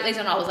yeah, when I put these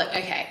on, I was like,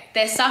 okay,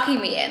 they're sucking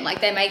me in. Like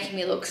they're making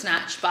me look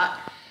snatched, but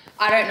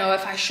I don't know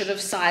if I should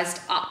have sized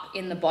up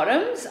in the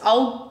bottoms.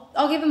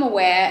 I'll give them a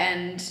wear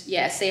and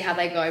yeah, see how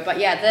they go. But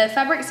yeah, the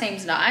fabric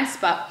seems nice,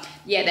 but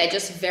yeah, they're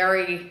just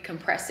very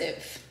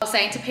compressive. I was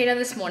saying to Peter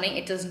this morning,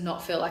 it does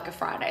not feel like a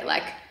Friday.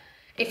 Like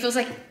it feels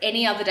like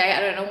any other day.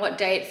 I don't know what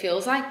day it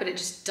feels like, but it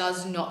just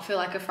does not feel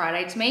like a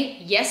Friday to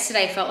me.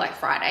 Yesterday felt like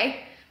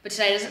Friday, but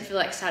today doesn't feel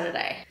like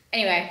Saturday.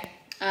 Anyway,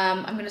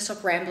 I'm gonna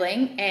stop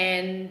rambling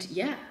and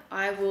yeah,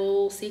 I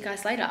will see you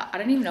guys later. I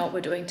don't even know what we're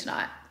doing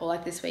tonight or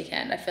like this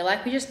weekend. I feel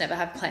like we just never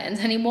have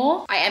plans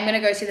anymore. I am gonna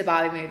go see the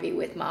Barbie movie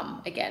with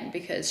Mum again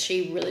because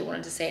she really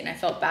wanted to see it and I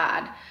felt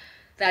bad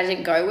that I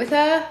didn't go with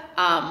her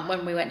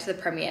when we went to the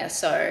premiere.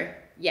 So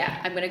yeah,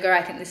 I'm gonna go,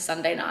 I think this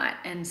Sunday night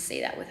and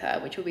see that with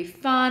her, which will be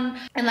fun.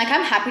 And like,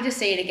 I'm happy to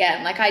see it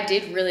again. Like I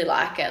did really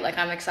like it. Like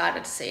I'm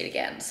excited to see it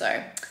again.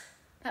 So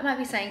that might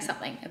be saying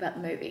something about the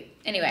movie.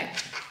 Anyway,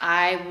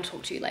 I will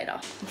talk to you later.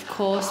 Of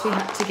course, we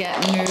had to get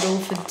noodle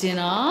for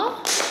dinner.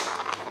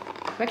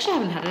 We actually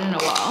haven't had it in a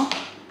while.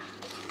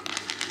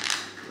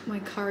 My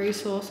curry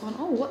sauce on.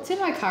 Oh, what's in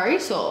my curry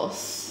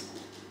sauce?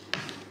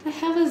 The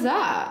hell is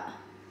that?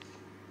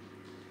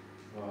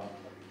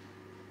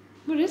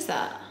 What is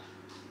that?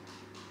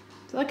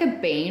 Is it like a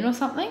bean or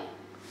something?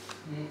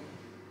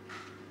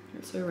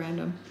 It's so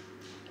random.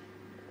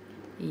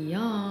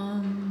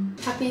 Yum.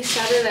 Happy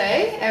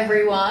Saturday,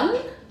 everyone.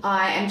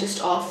 I am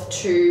just off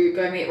to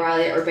go meet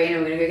Riley at Robina.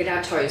 We're gonna go get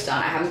our toes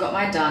done. I haven't got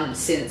mine done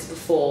since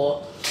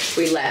before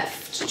we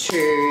left to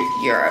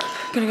Europe.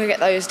 I'm gonna go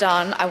get those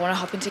done. I wanna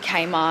hop into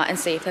Kmart and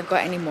see if they've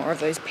got any more of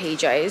those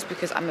PJs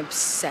because I'm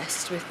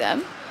obsessed with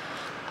them.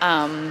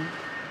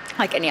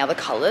 Like any other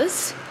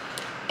colors.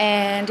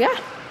 And yeah,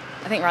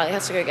 I think Riley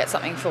has to go get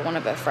something for one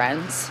of her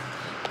friends'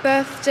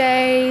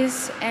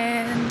 birthdays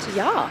and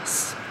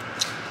yes.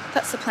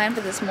 That's the plan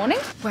for this morning.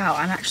 Wow,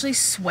 I'm actually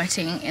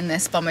sweating in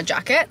this bomber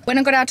jacket. When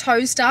I got our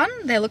toes done,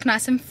 they look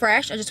nice and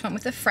fresh. I just went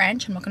with the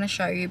French. I'm not gonna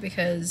show you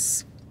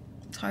because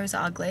toes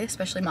are ugly,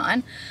 especially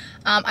mine.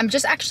 I'm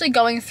just actually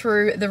going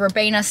through the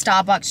Robina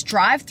Starbucks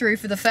drive-through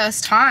for the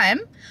first time.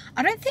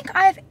 I don't think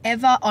I've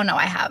ever, oh no,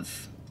 I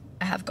have.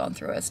 I have gone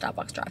through a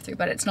Starbucks drive-through,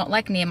 but it's not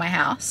like near my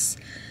house.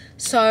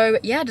 So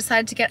yeah, I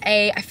decided to get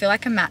I feel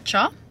like a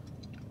matcha.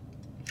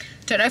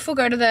 Don't know if we'll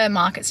go to the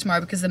markets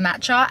tomorrow because the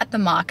matcha at the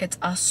markets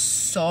are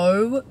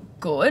so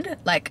good,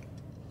 like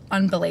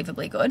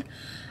unbelievably good.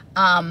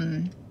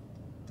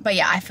 But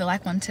yeah, I feel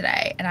like one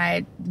today and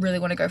I really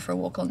want to go for a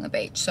walk along the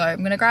beach. So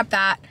I'm gonna grab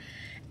that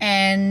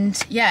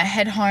and yeah,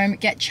 head home,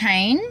 get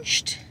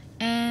changed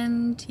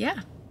and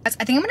yeah. I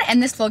think I'm gonna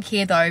end this vlog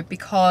here though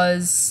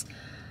because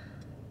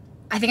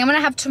I think I'm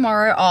gonna have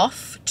tomorrow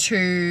off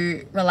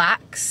to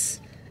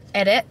relax,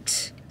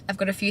 edit. I've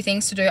got a few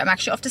things to do. I'm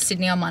actually off to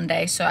Sydney on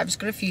Monday, so I've just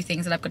got a few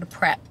things that I've got to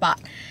prep. But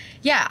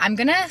yeah, I'm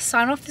gonna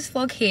sign off this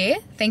vlog here.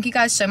 Thank you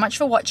guys so much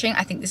for watching.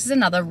 I think this is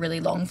another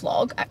really long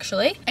vlog,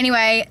 actually.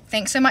 Anyway,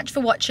 thanks so much for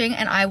watching,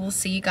 and I will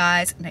see you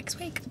guys next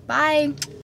week. Bye.